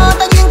cho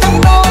ta duyên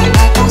thành đôi.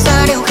 Ai còn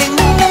xa đều khen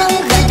muốn nhớ,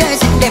 gái trai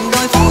xinh đẹp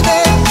đôi phu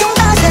thê. Chúng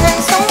ta sẽ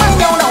sống với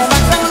nhau đầu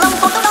bạc răng long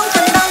con có đón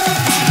chân đông.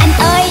 Anh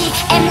ơi,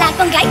 em là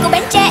con gái của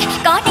Bến Tre,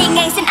 có đi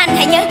ngang xin anh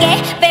hãy nhớ ghé.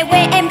 Về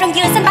quê em rong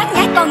dưa xanh bát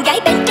ngát, con gái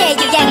Bến Tre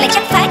dịu dàng lại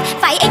chất phác.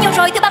 Phải yêu nhau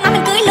rồi thứ ba má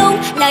mình cưới luôn,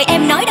 lời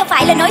em nói đâu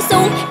phải là nói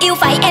suông. Yêu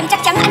phải em chắc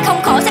chắn anh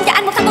không khổ, xin cho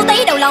anh một thằng cô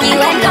tí đầu lòng.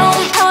 Yêu anh không,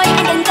 thôi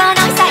anh đừng có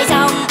nói sai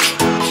dòng,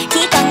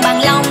 chỉ cần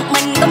bằng lòng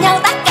mình cùng nhau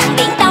bắt cạn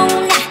biển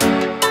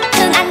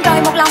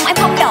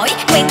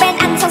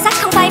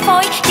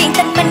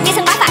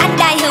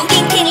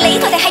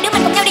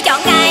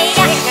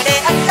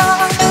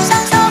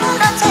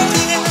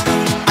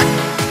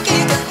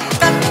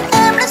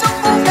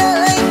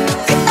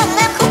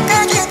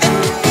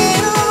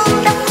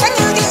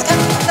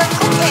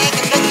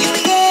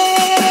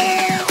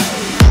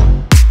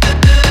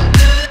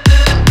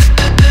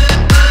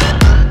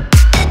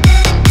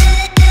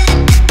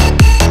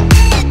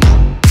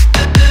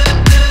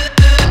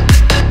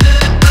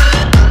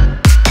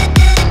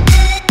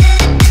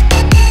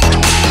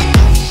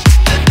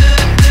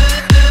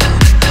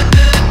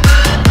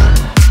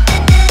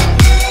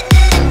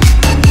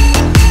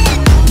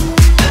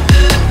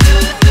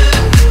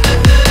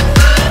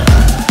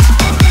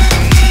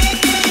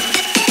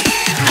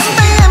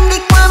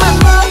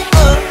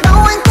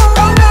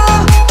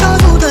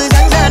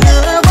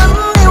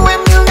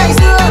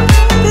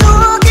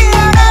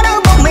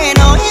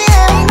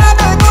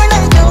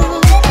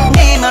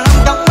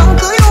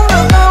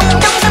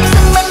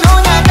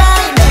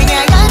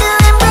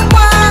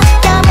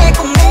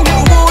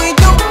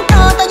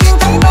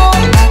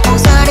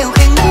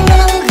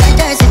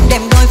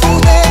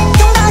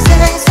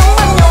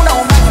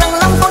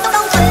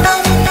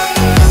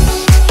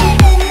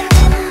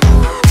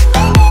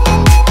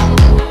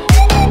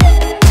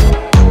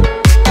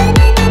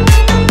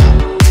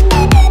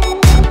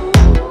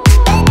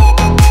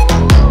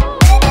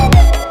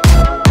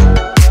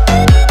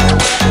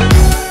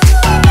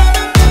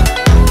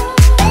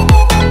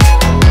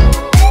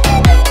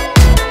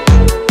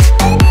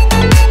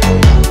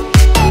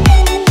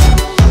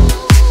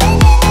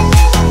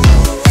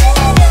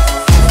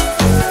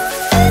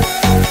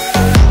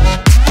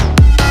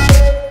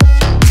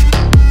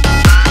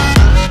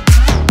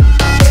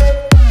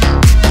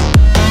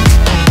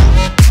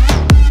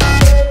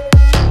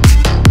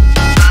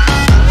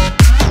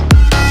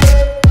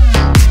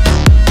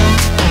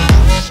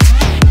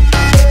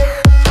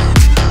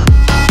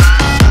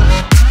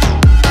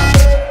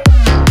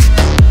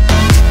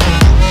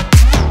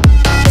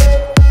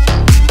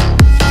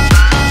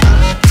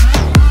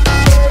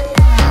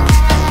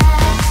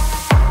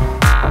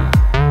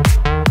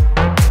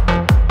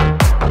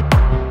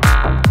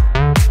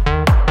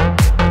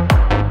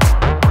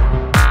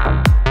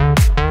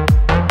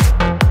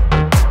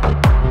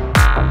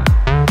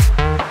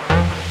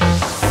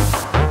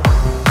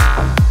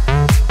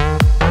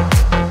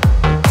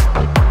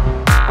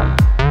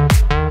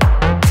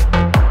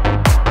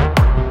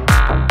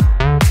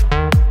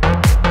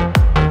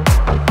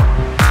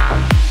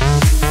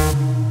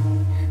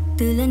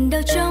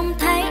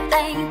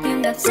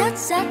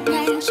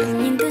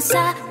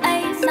xa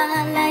ấy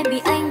mà lại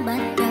bị anh bắt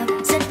gặp.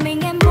 Giật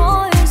mình em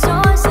bối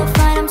rối giờ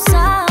phải làm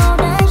sao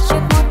để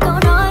chợt một câu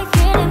nói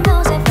khiến em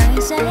đau dậy vài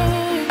giây.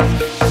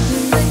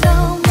 Mình người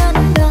đâu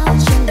ngẩn ngơ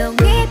trên đầu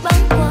nghĩ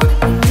băng qua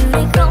mình như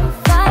đây không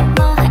phải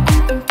mơ hay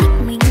anh cũng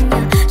thích mình nhờ.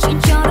 Chuyện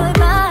cho đôi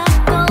ba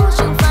câu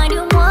chẳng phải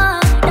điều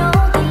ngoa đâu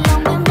thì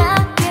lòng em đã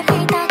biết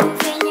khi ta thuộc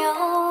về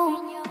nhau.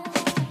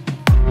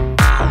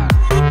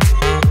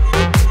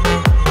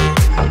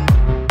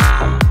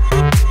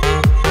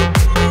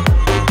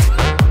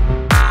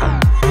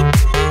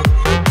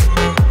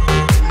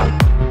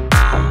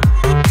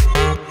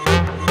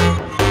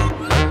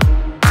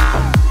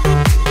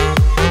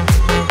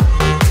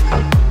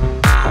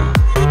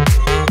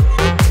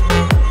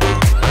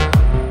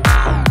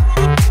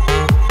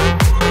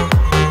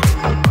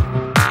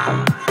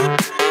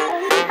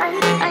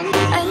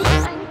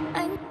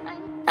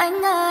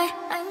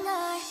 Anh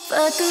ơi,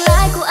 vợ tương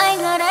lai của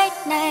anh ở đây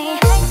này.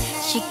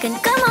 Chỉ cần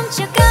cắm mong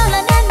chờ cao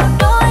là nên một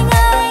đôi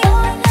ngay.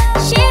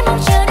 Chỉ mong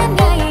chờ đến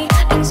ngày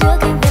anh rước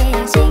em về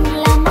đàn sinh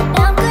làm một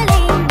đám cưới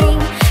linh đình,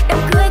 đám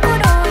cưới của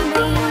đôi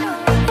mình.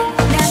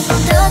 Đang còn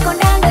thơ còn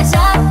đang đợi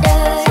ra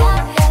đời,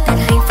 thật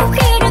hạnh phúc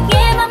khi được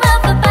nghe mama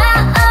và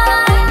ba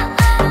ơi.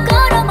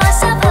 Có đâu mà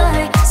xa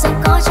vời,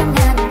 rằng có trăm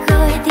ngàn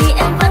khơi thì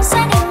em vẫn sẽ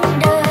đứng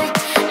đời.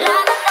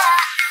 La la la.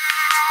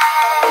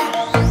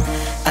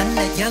 Anh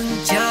là dân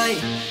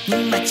chơi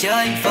nhưng mà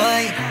chơi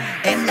vơi.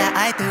 Em là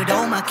ai từ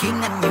đâu mà khiến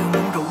anh nhiều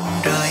muốn rụng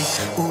rời.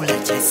 Là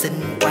trời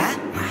xinh quá,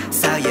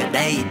 sao giờ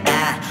đây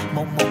ta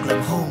mong một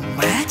lần hôn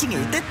má chỉ nghĩ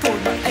tới thôi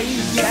mà ấy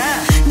da.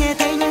 Nghe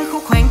thấy những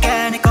khúc hoang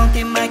ca này con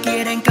tim mai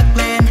kia đang cất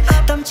lên.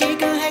 Tâm trí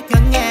cứ hát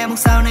ngân nga một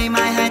sao nay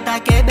mai hai ta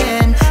kế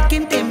bên.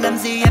 Kiếm tìm làm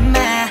gì em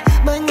mà,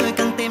 bởi người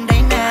cần tìm đấy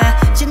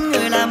nà. Chính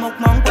người là một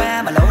món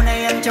quà mà lâu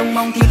nay anh trông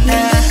mong thiết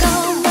tha.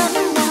 Câu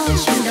ngắn ngào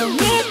trên đầu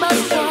nghĩ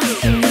băng qua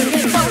tình người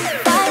đây không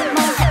phải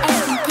mơ hay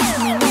em không thích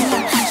mình nhờ.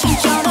 Chuyện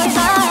cho đôi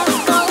ba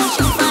câu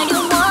chẳng phải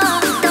điều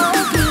ngoa đâu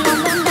thì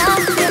lòng em đã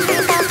biết khi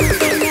ta thuộc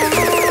về nhau.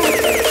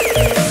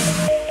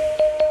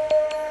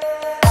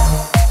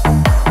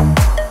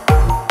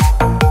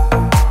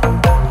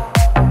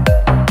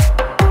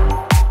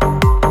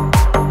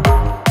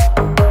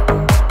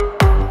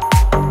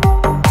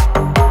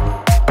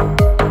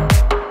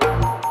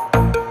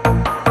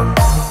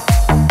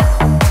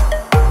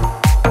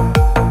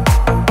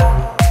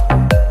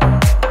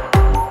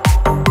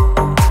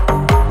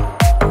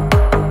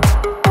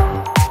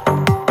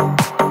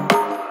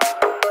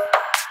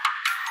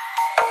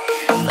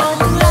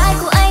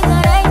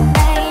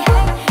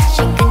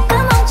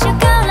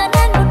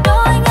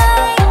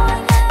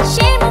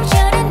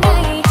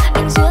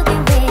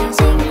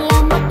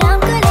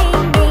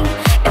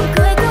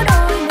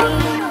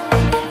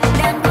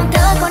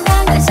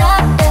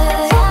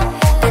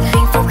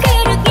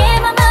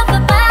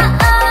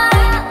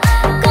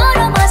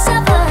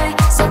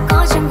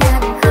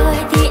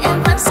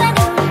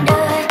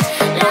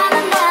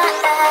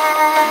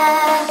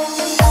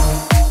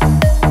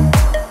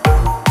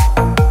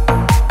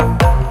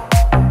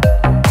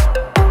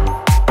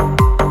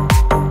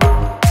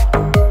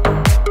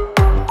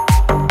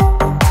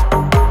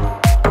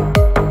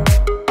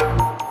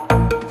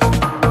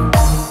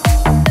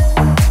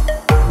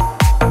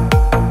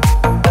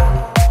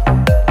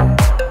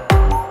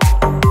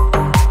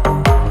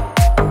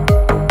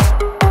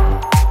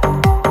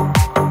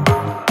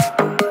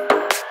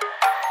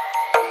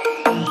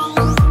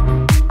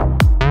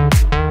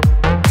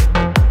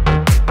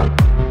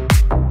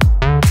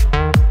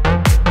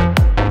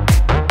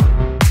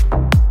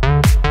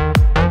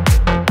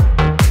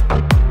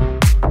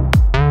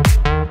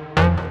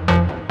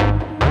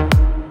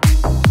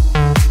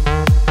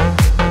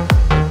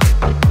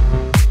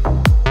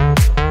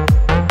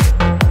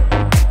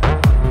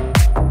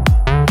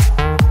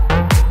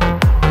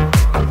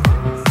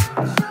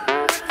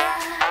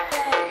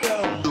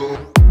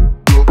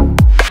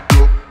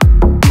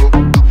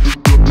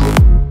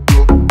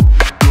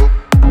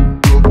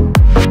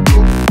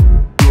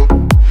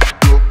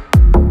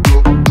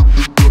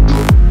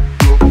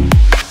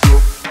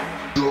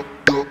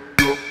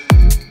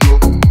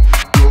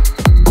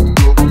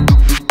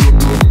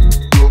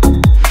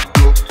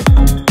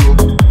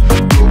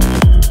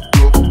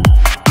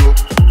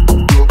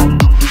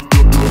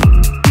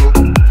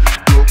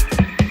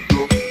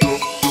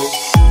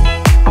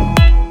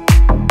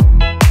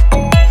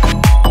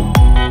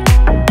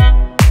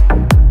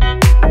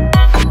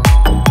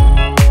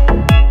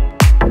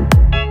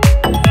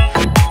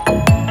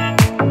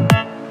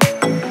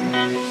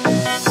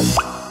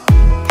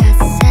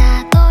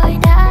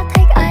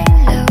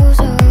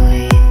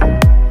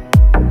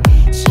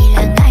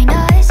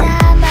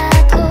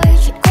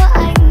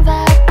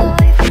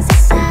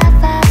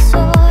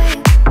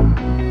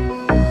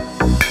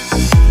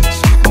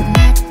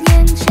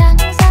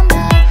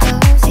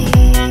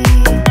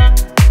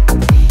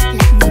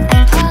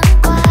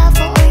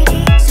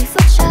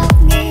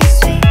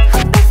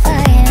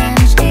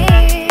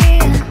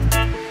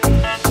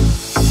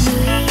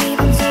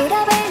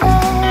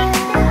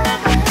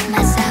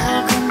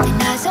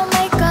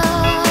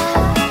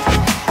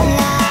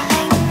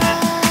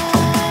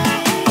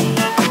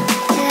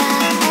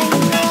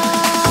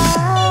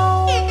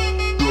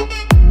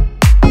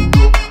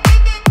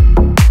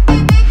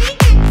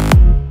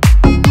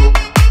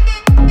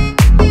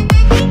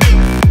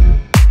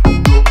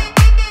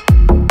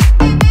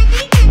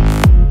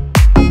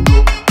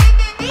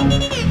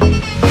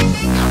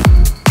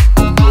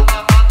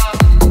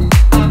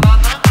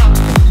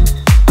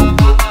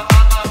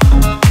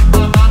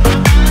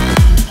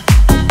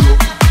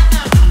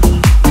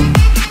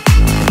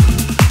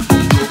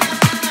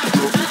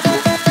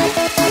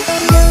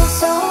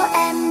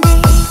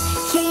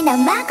 nào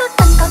má có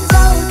cần con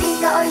dâu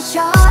thì gọi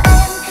cho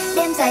em.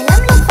 Đêm dài lắm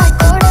lúc phải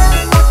cô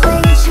đơn một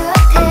mình chưa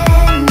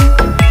thêm.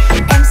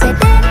 Em sẽ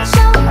đến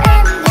trong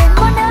em để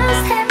muốn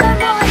ướt thêm đôi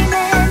môi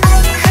mềm.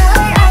 Anh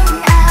hỡi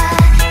anh à,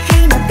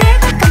 khi nào biết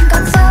có cần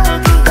con dâu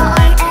thì gọi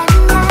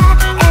em nha.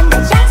 Em để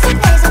chắc suốt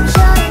ngày dòng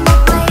chơi một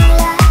mình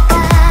là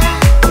ta.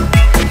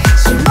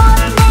 Chỉ muốn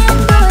nên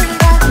đôi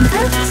và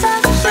thức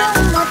giấc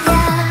trong một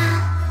nhà.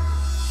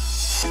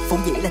 Vốn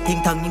dĩ là thiên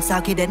thần nhưng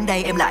sau khi đến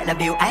đây em lại làm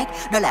điều ác.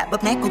 Đó là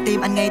bóp nát con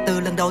tim anh ngay từ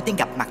lần đầu tiên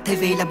gặp mặt thay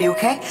vì làm điều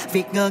khác.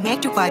 Việc ngơ ngác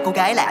trước vài cô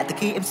gái lạ từ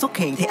khi em xuất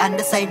hiện thì anh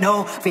đã say no.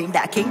 Viện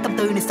đã khiến tâm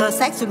tư này sơ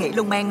sát, suy nghĩ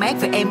luôn mang mát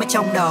về em ở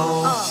trong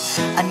đầu.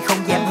 Anh không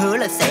dám hứa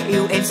là sẽ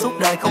yêu em suốt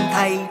đời không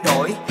thay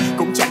đổi,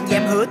 cũng chẳng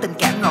dám hứa tình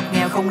cảm ngọt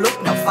ngào không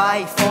lúc nào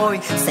phai phôi.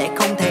 Sẽ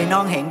không thề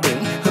non hẹn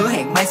biển, hứa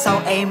hẹn mai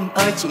sau em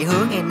ơi. Chỉ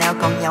hứa ngày nào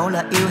còn nhau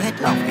là yêu hết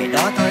lòng, ngày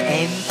đó thôi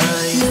em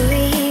ơi. Người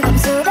hy vọng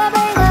dù đã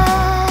bay gần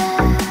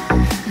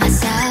mà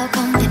sao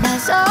không thể nào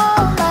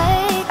giấu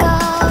mấy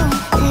câu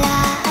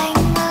là anh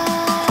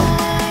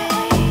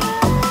ơi,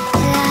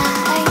 là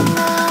anh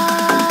ơi.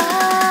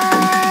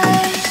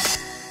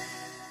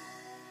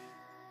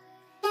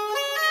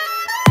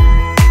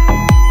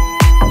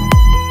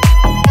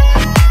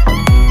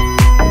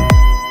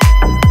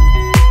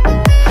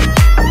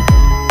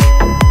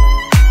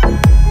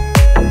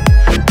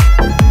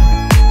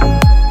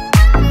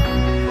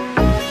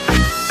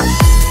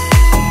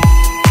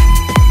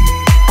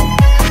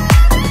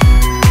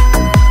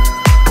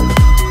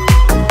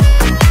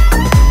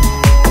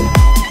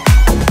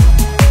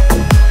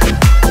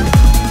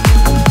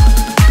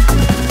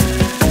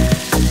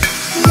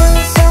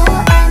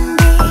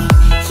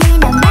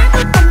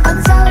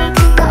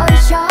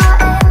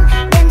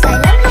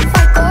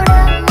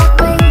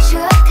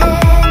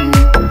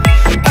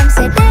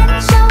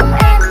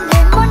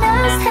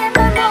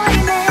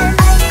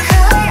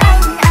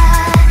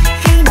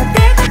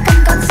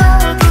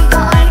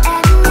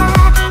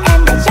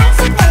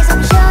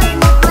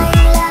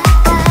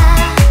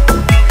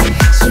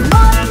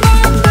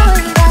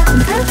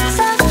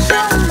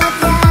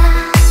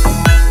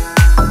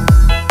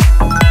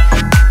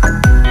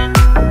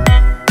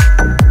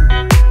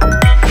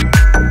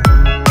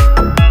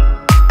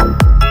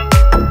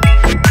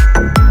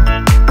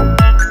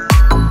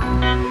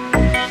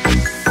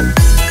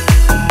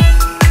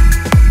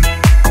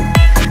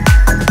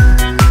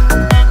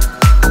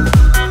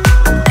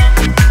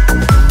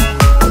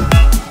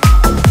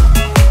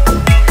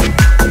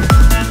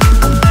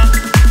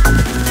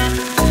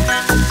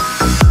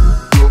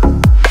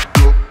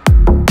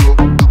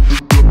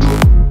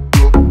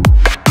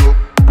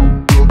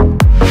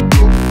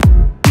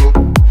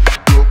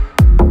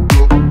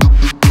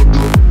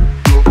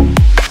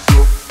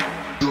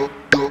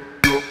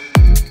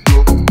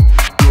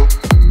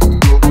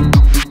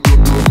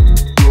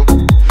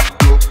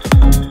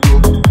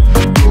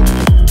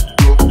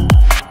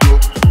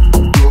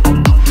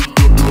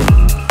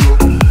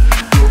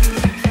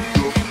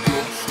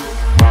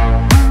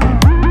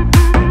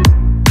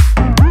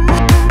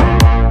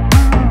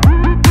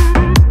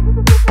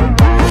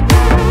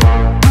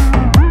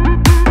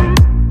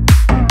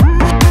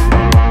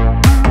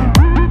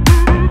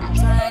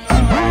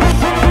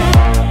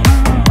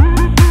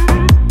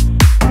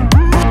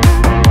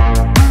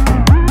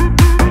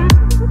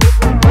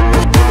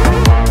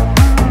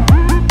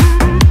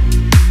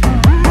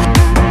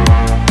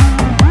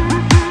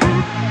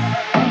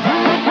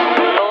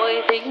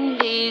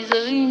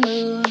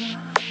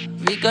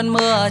 cơn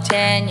mưa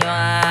che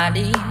nhòa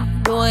đi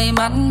đôi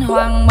mắt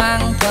hoang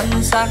mang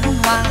thân sắc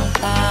mang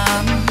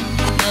tàn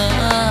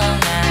ngỡ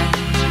ngàng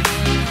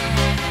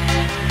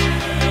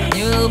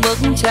như bức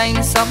tranh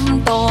sấm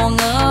tô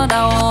ngỡ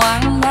đầu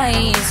áng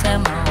mây xe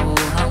màu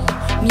hồng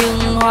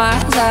nhưng hóa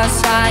ra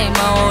sai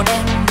màu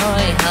đen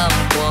nơi hầm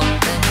cuộc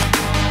tình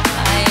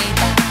hai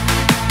ta.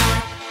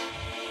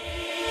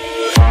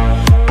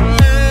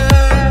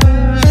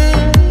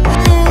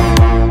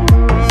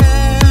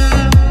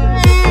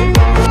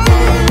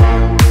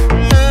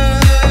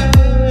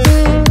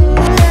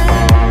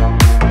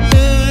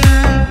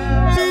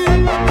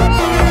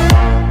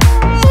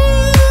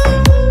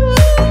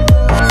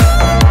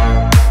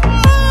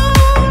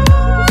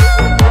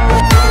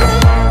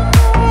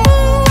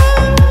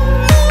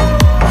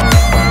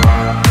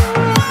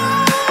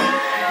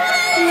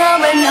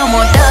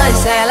 Một đời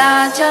sẽ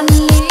là chân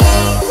lý,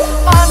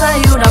 hóa ra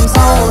yêu đằng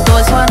sau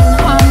tuổi xuân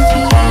hoang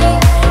phí.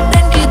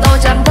 Đến khi tôi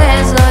chẳng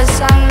thể rời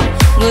xa,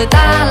 người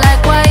ta lại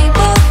quay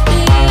bước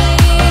đi.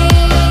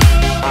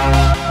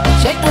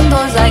 Trách thân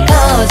tôi dài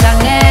cờ chẳng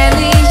nghe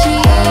lý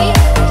trí,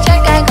 trách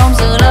cái không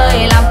giữ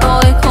lời làm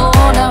tôi khổ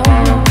đau.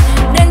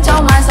 Đến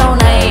trong mai sau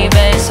này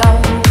về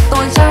sau,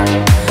 tôi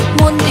chẳng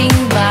muốn tin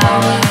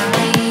vào ai.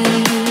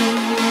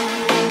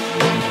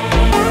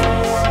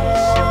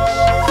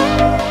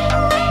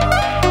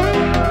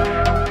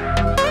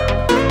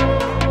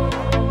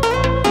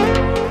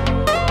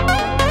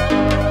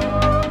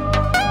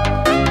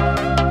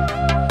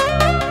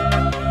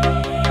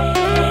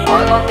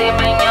 Con tim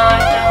anh nhói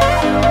đau,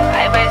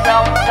 hãy bay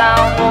sóng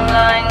sao buông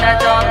anh đã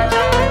trốn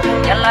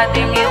tránh, nhận lại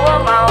tình yêu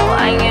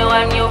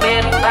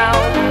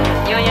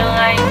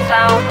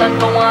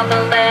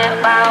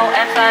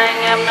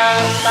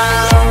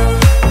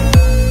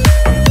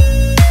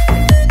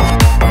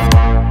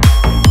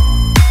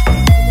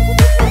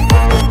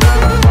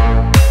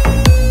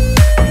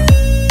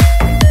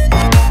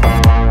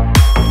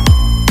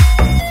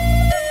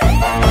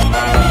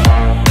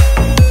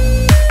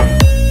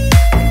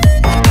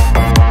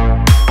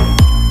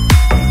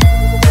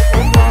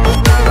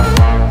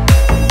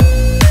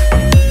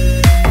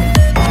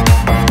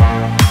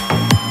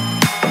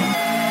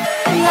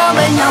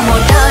nhau một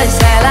đời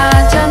sẽ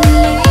là chân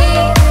lý.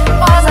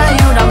 Hóa ra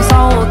yêu đằng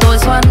sau tuổi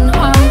xuân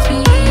hoang phí,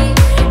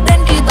 đến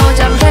khi tôi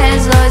chẳng thể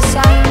rời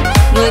xa,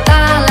 người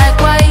ta lại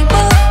quay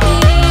bước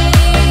đi.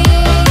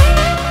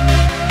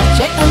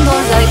 Trách thân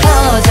tôi rời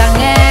thơ chẳng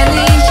nghe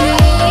lý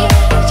trí,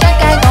 trách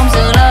cái không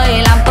giữ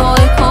lời làm tôi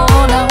khổ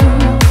lòng.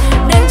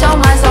 Đến cho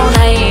mai sau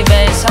này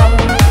về sau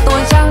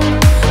tôi chẳng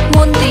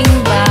muốn tin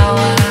vào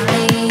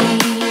ai.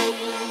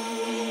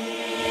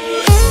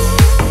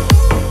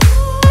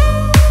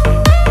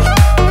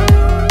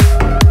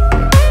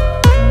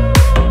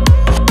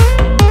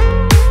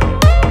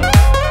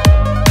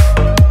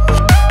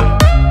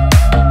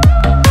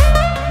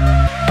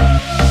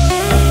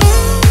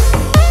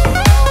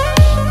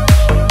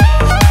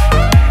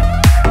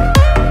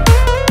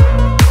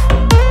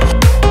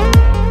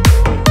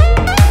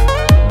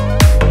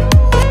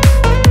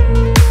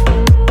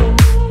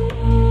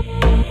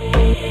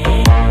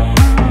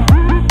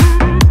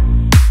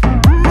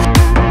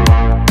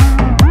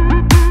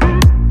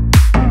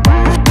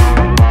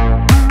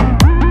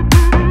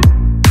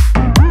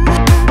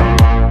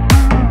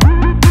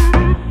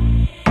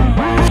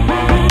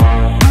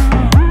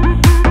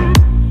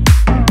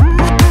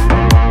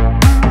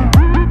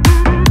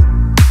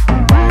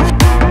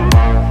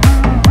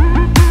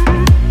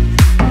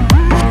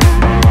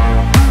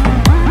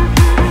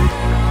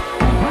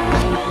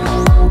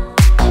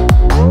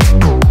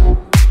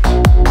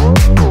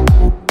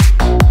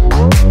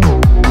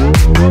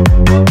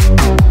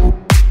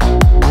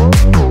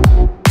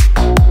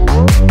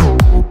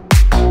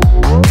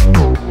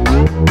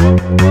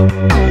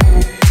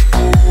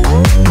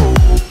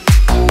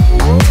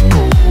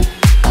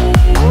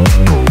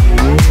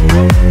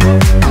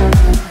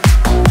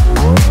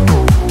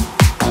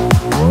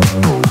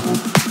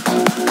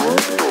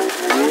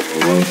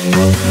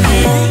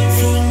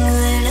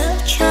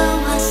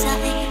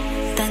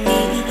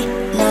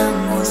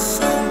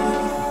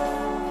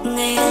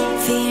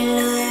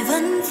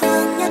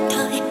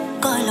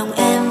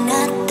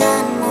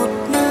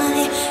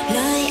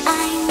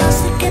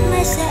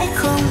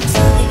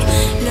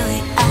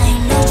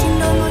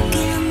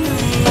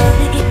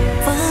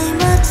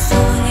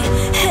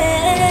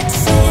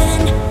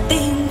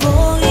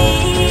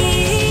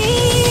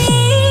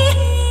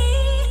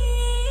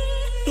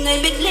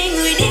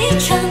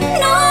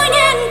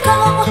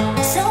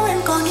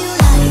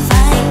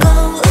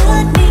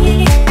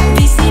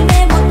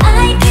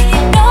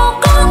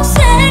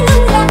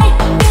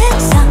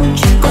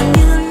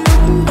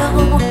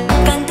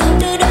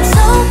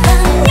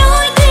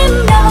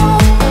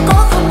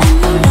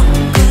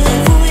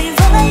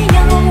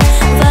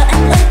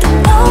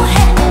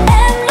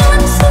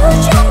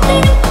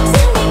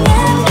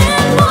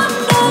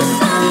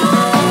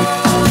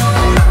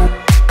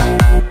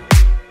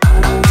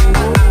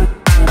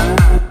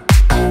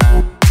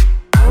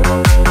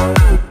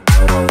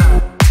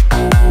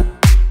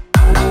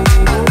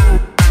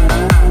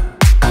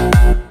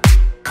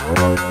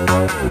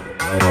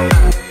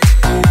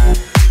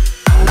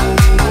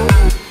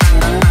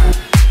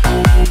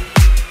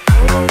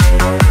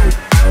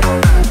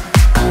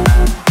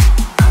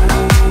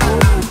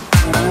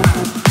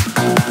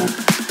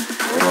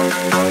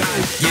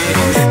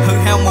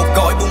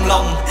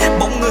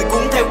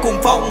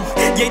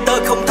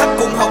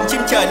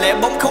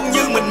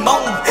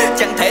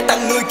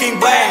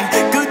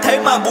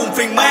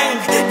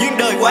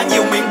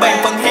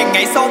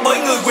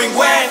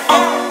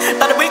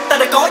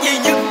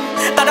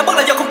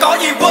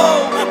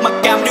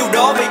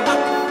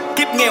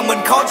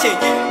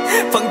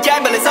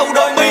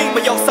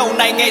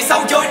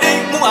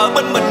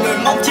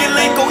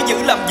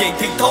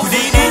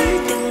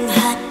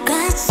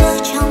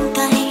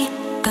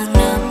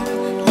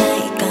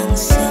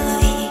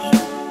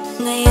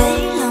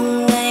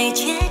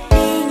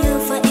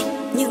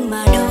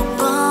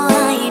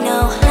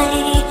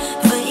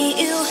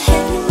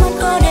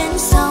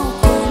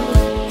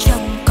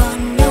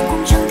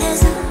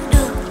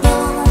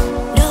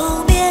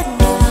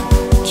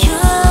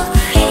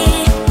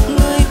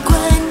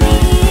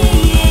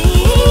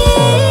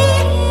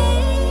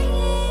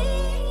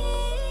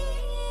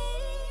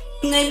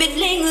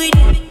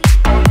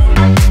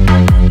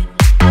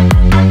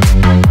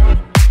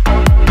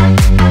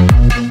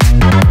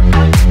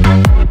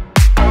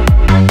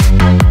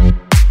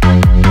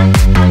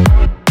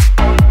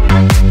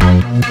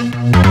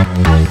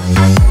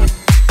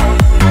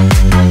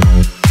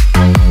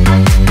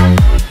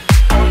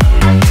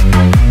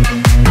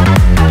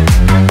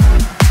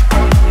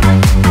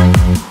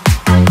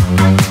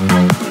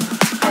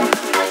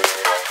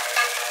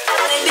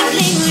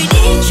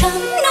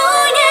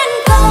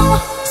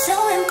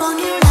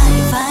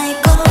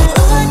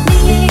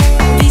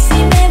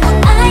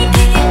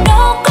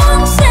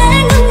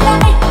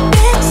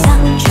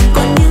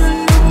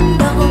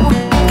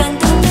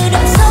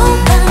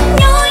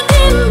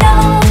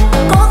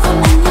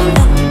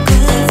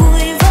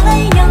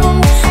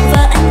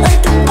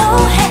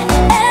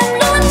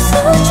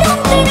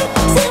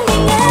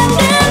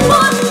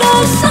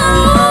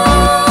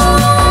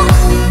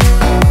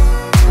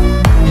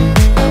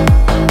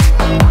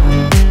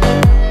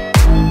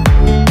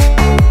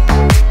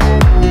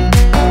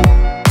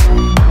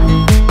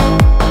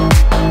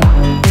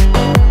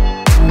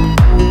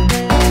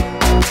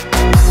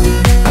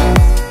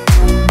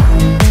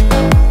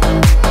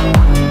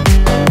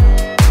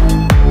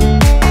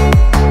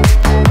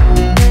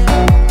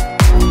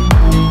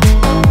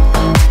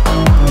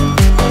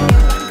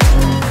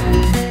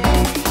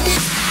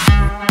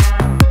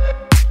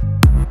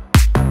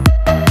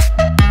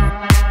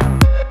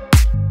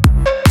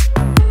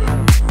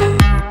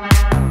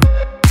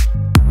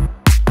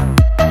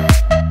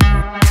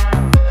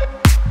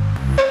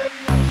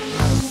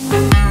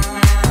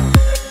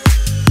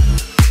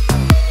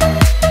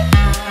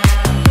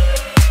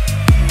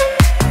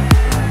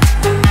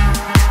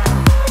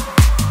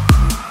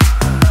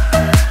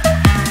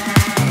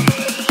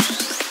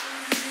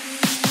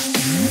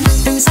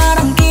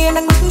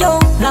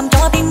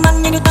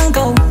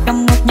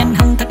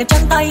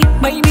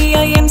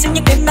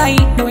 bay.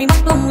 Đôi mắt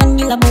long lanh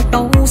như là một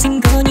cầu,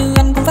 xinh cỡ như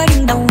anh cũng phải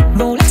đứng đầu.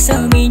 Rolex sơ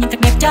mi nhìn thật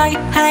đẹp trai,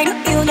 hai đứa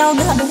yêu nhau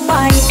nữa là đúng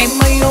bài. Em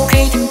ơi ok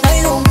thì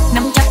tới luôn,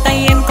 nắm chặt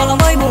tay em còn lo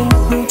mới buồn.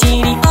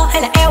 Gucci đi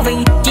hay là LV,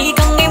 chỉ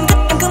cần em thích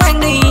em cứ mang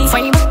đi.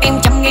 Facebook em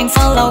 100.000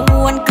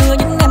 follow, anh cưa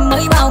những em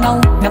mới bao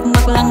ngầu. Gặp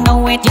mặt lần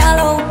đầu quẹt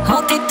Zalo,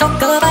 hot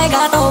tiktoker bay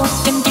gato.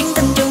 Chân chính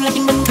tình trường là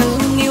chuyện bình thường,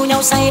 yêu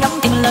nhau say đắm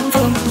thì mình lên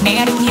phường.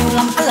 Nè đừng hiểu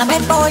lầm anh là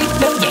bad boy,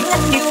 đơn giản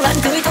anh yêu là anh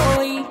cưới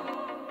thôi.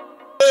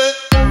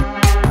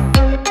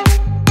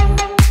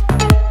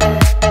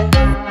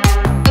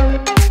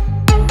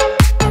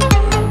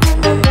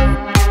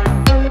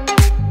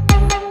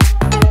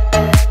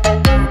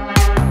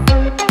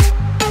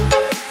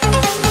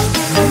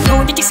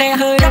 Xe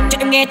hơi rap cho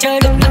em nghe chơi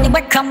được nặng những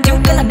bách khăm chứ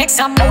cái là nét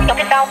xăm. Mỗi đầu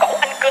cái đau cổ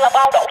anh cứ là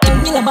bao đổ,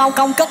 giống như là bao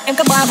công cất em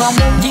có 3 vòng.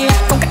 Yeah,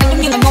 phong cách anh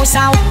giống như là ngôi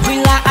sao,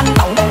 villa anh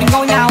tậu một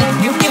ngôi nào.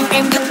 Nếu như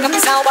em thích ngắm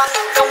sao băng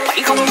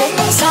 0704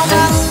 sao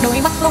thang.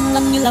 Đôi mắt long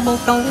lanh như là bồ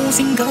câu,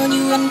 xinh cỡ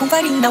như anh cũng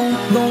phải điên đầu.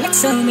 Rolex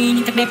sơ mi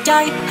nhìn thật đẹp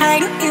trai, hai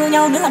đứa yêu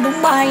nhau nữa là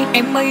đúng bài.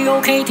 Em ơi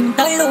ok thì mình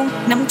tới luôn,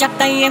 nắm chặt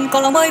tay em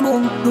còn lo mới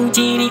buồn.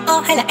 Gucci đi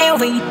hay là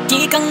LV,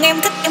 chỉ cần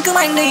em thích em cứ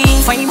mang đi.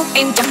 Facebook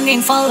em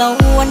 100.000 follow,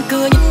 anh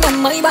cưa những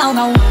em mới bao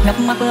ngầu. Gặp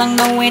mặt lần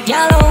đầu quẹt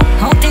Zalo,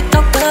 hot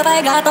tiktoker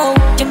bay gato.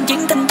 Chân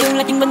chính tình trường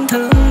là chuyện bình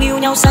thường, yêu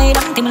nhau say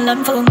đắm thì mình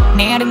lên phường.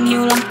 Nè đừng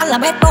hiểu lầm anh là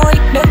bad boy,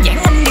 đơn giản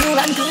anh yêu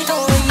là anh cưới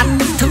thôi. Anh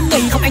đứng thứ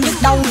gì không ai nhức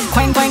đâu,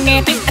 khoan khoan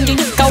nghe tiếp anh chỉ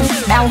nhức câu.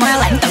 Đào hoa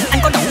lãng tử anh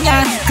có đủ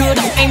nha, cưa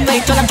đậu em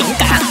về cho làm chủ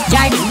cả.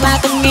 Giai điệu la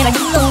tinh nghe là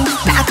dính luôn,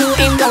 đã cưa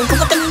em rồi không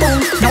có tính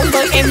buồn. Nói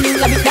với em như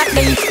là Big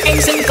Daddy,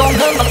 em xinh còn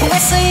hơn là cô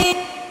Messi.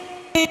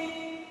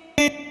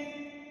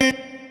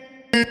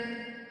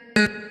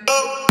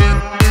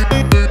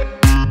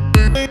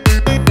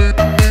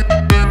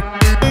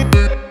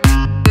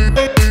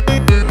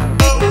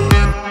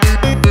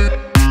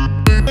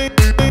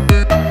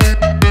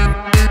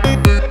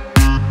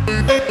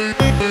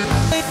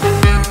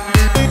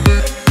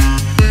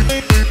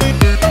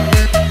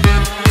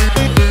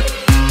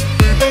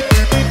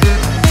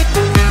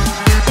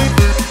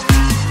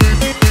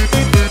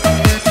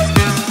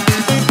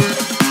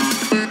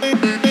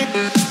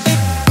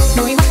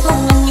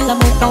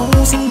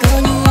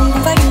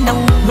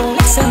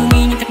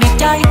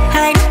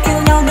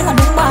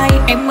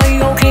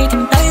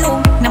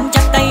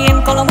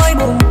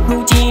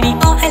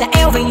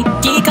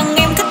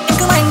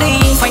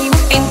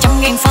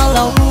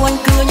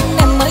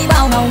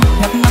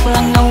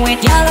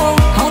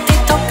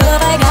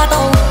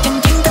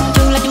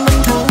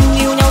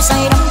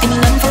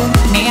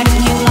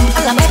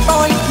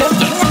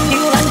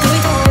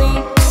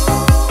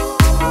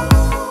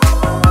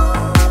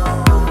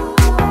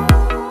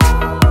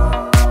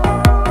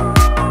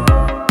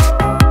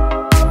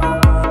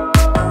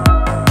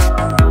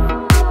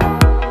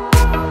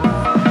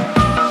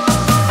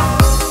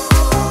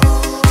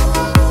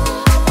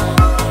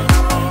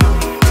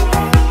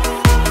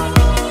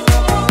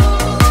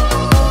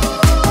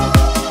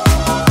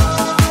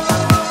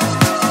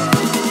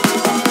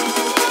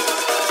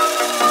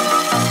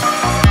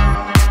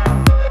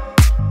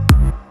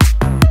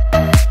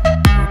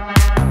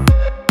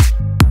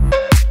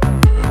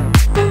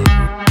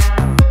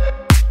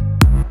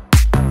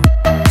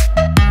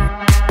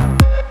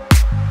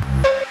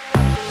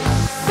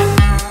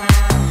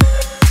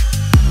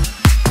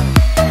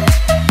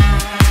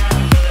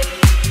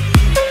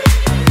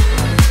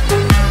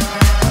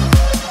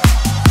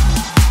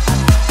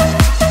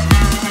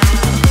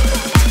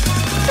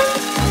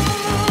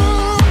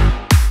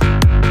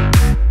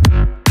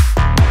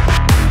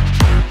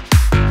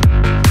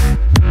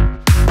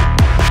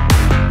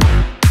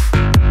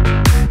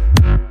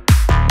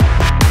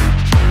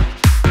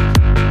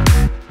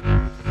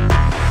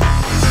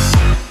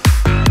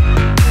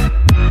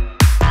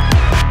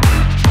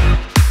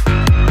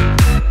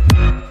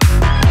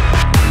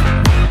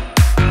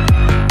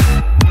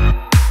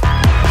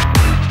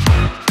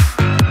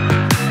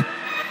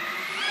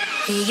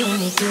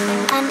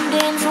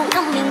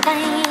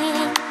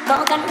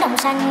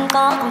 xanh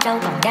có con trâu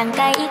còn đang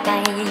cày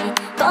cày,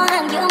 có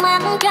hàng giữa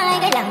mắt trai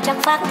cái làm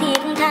trăng phát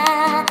thiệt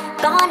tha,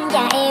 có anh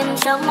và em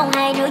sống mong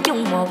hai đứa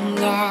chung một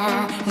nhà.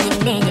 Nhìn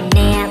nè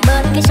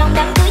bên cái sông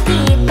đám cưới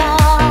thiệt to,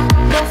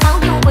 đôi pháo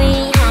du uy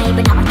hai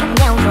bên họ chúc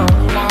nhau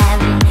rộn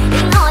ràng,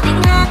 tiếng hò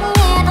tiếng hát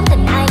nghe tấm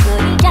tình hai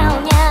người trao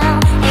nhau.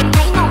 Em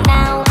thấy mong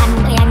nào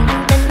anh ơi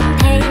anh tính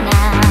thế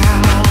nào?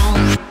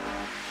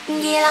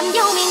 Về làm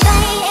dâu miền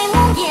Tây, em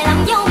muốn về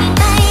làm dâu miền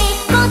Tây,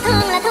 có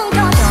thương là thương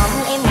cho trọn,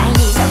 em ngại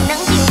gì sông nắng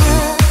chiều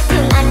mưa,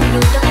 thương anh dù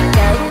cho em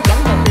đợi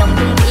chẳng một lòng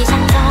thương vì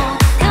săn so,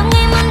 thương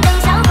em anh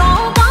đừng sao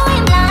khổ, có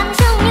em là anh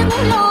sương nhất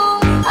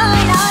luôn. Ơi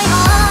là ơi họ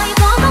ơi,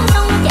 có con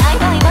sông chảy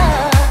đôi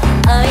bờ,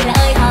 ơi là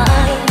ơi họ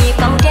ơi, nhịp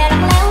cầu tre lắc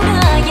léo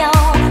đưa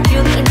dâu,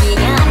 thương em gì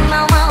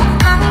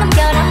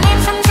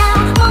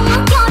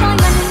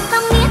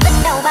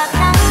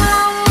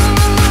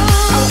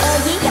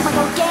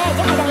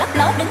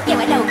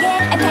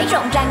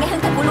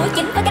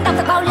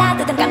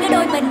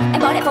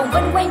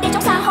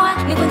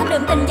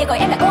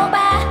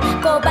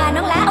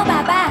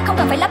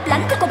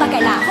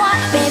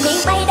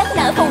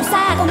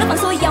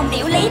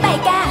lý bài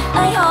ca.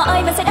 Ơi hò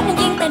ơi, mình sẽ đắp nên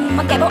duyên tình,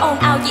 mặc kệ bao ồn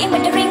ào chỉ yên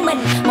mình cho riêng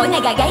mình. Mỗi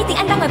ngày gà gáy tiếng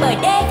Anh ra ngoài bờ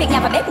đê, việc nhà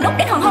và bếp nút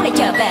đến hoàng hôn lại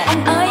trở về.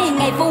 Anh ơi,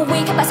 ngày vu quy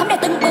các bạn sống đều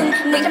tưng bừng,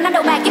 nguyện trăm năm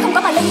đầu bạc chứ không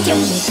có bà lưng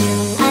chừng.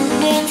 Anh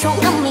đi xuống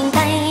thăm miền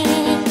Tây,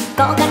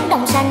 có cánh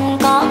đồng xanh,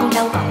 có con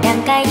trâu còn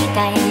đang cày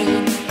cày,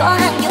 có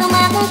hàng dừa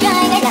mát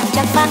trái để làm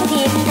chất phát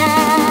thiên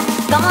tha,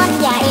 có anh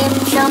và em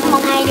sớm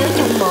mong hai đứa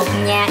chung một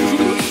nhà.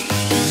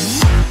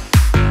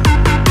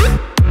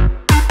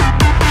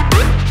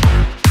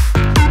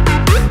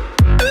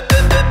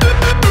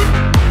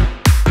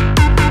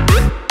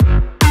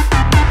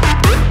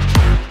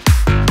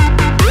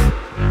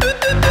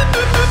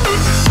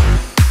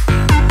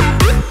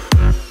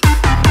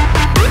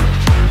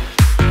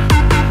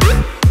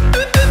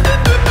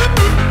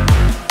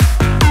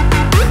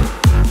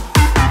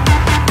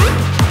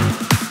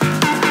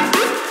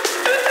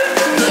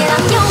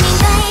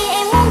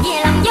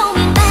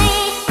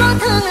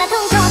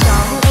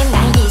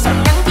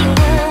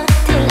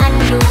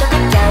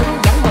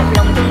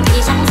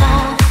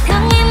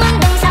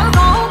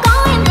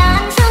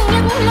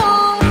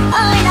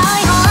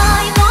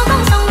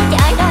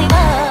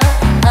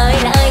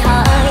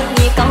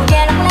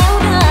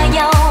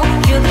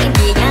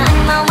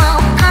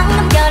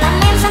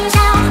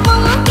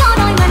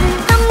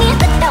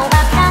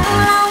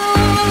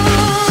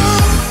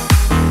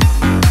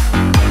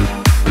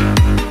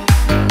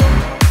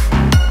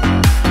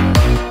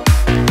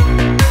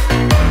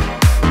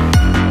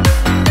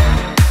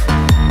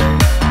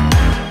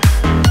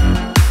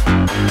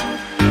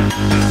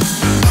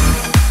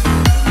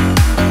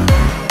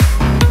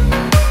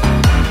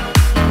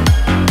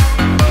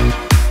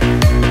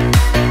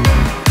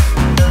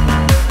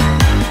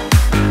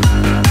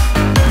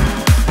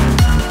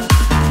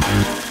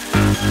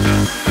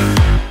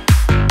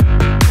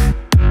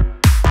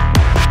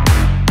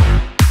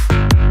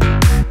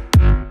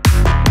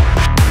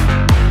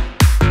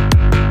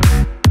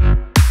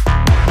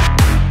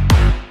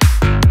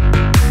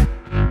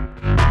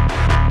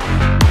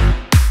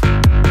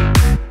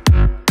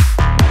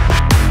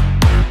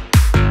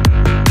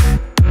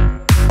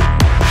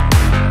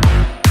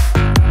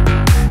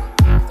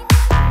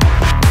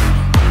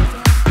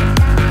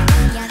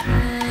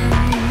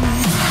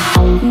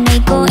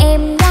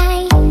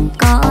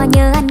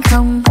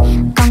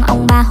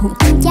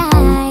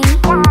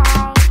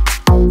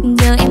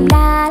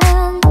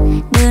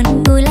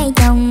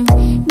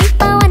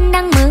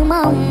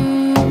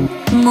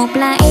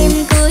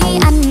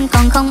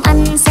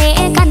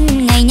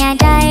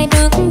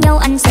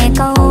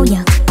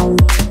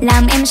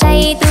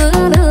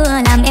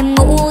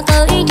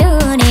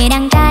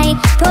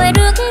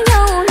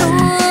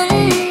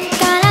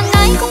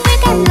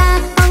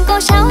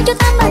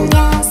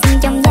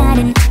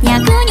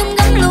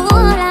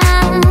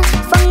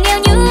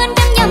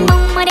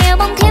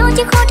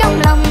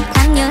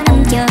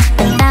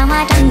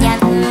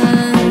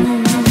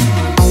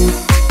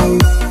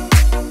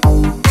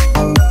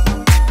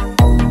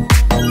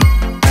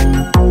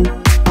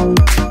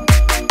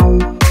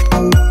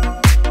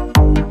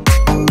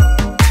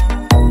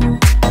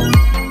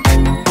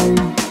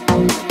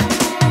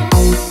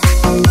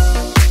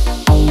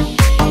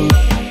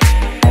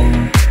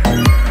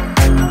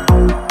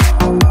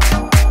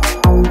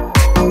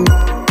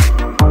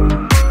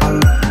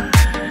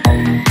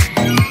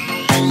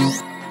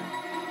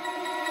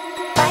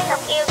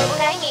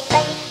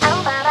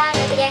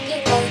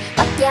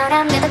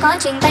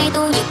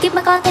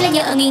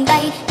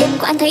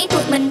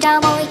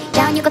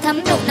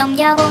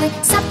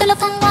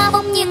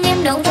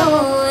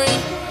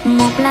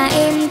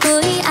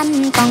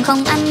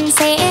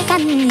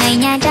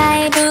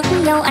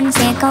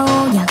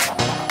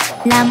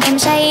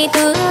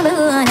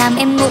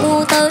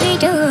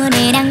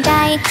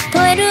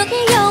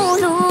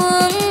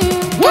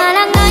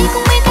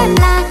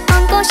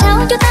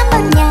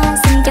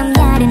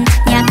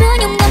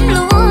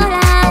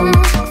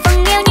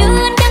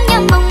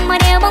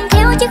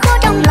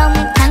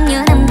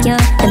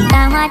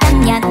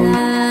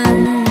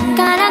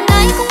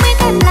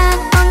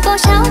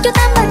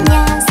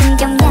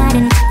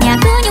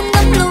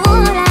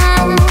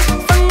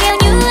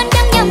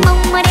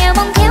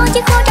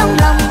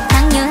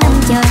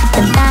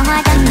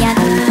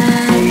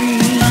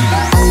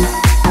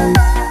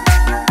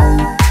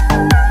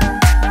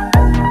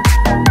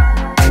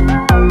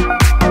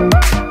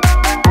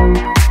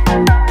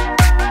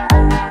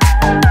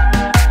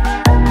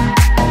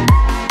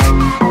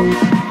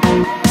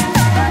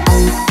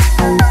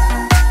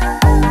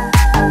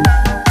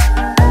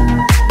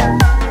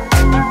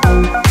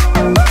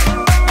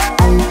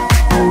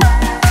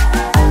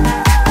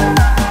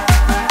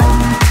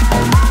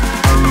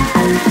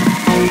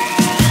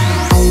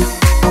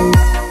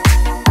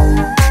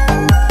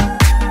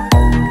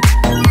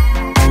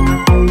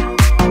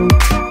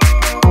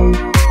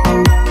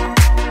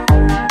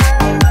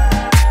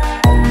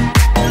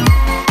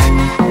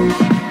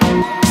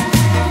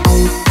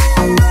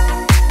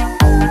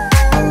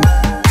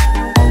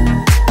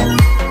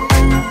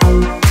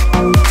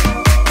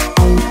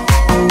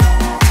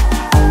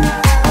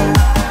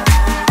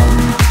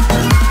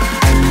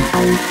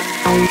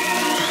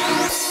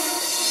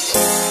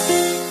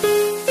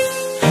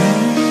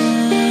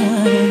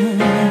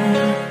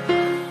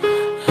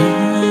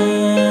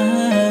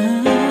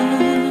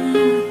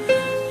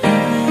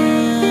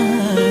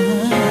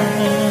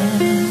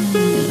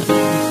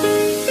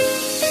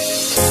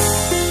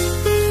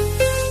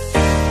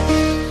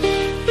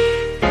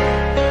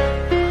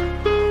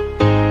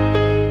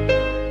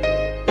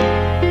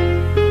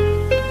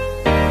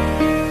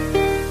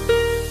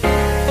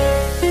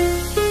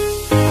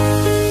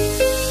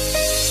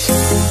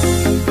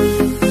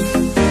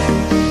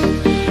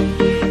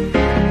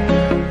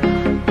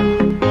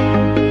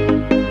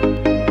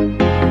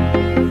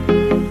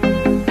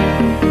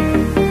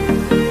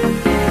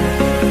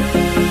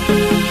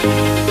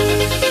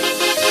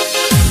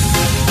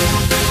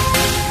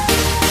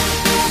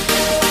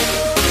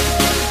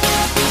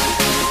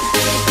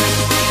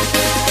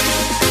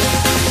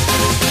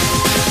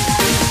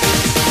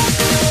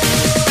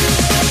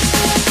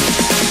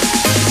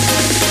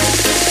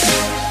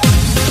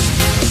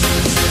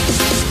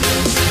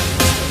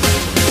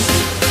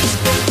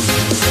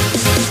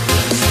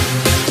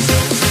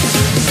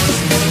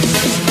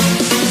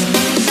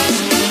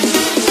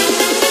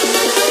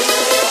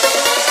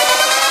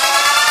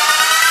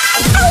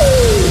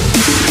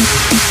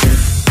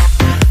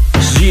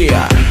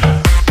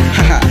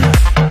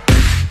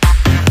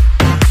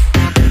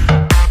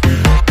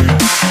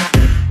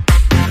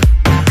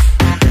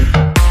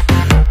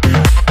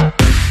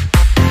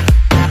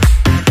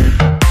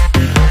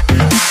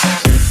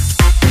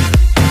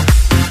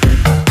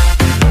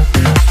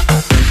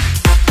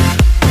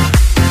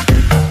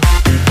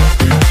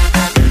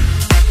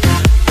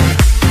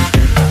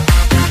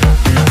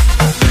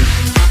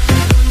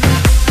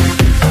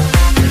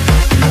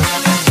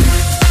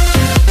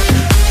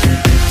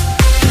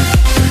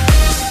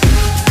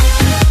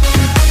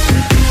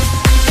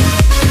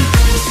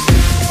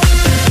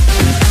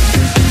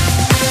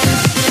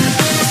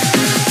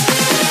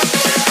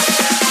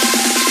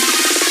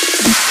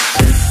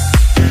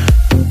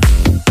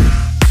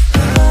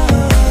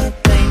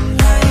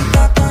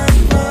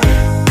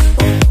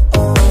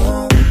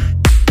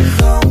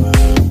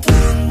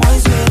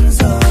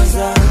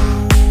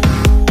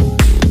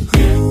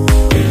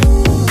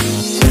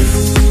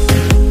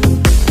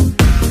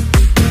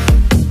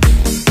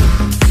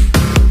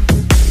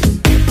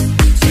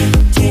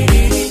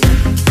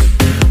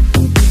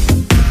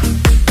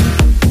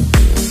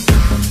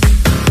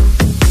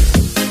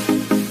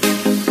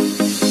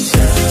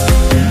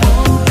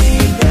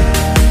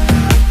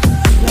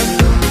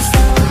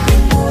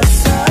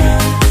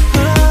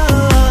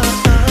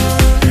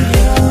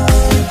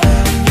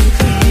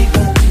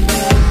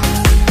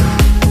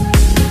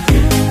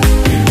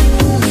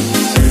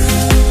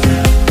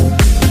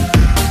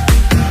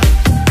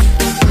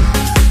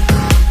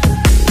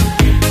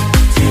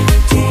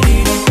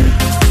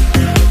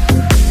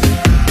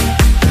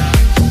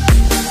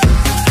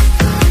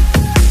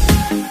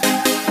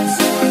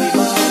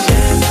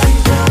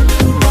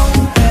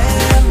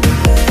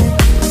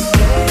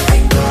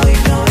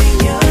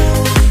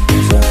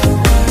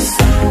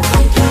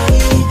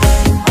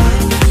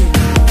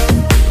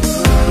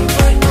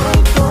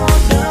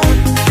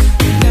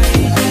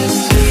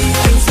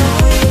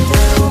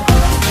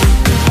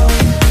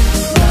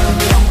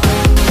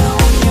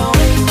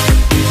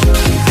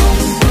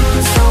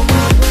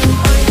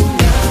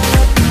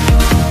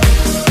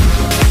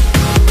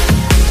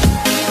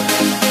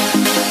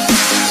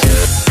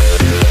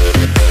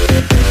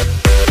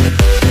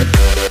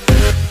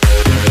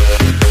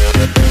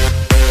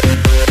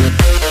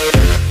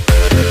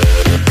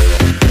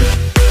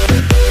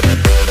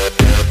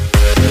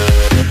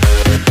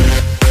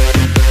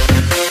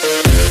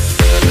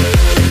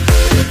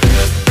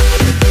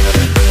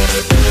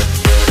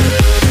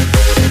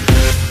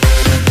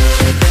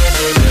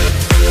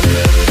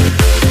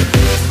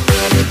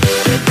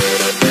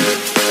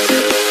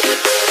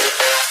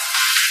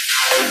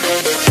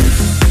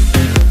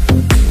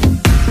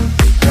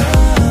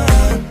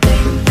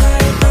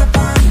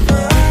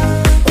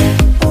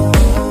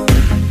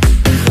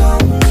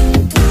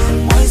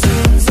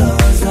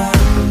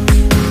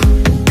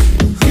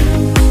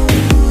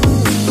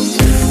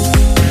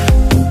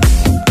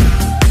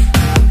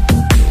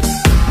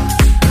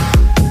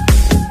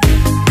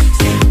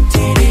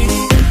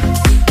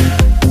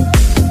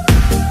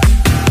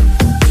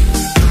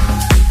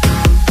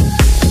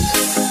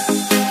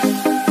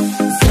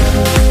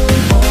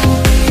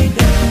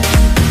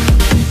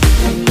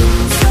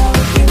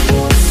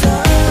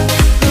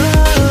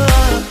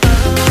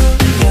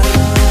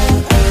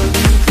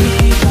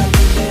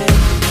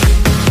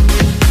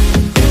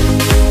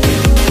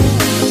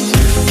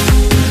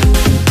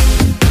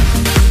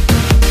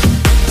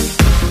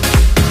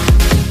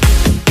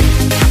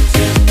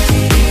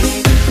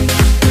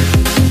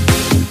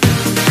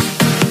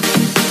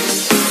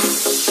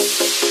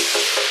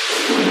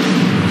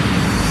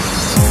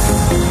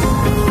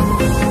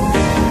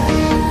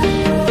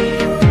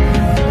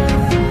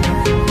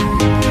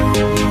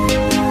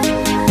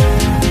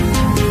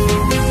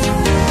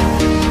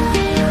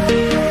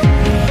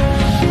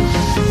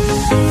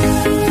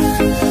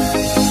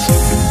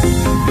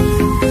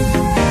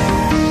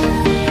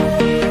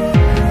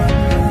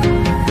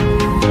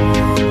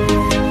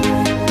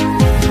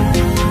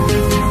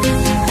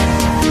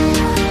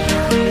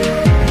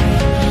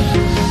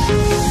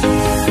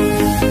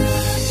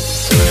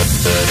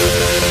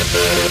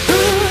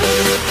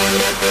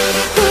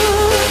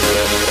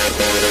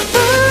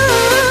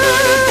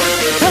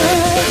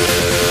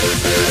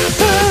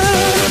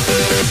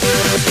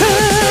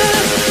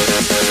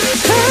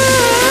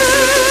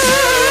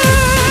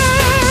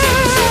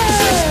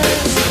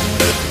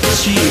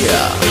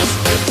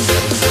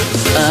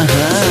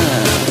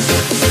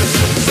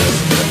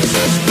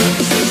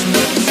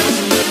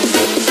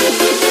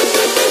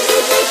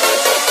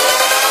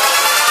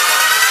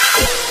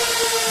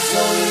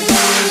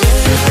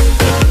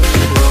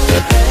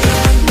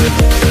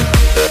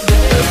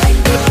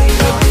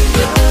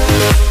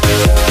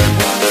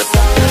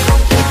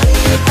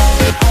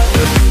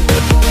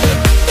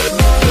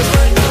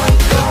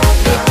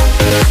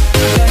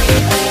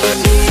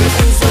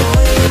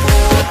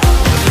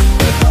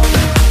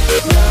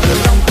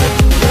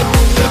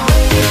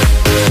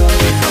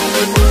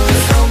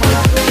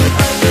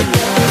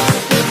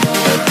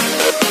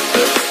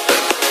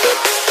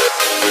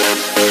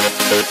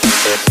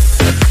 Thank you.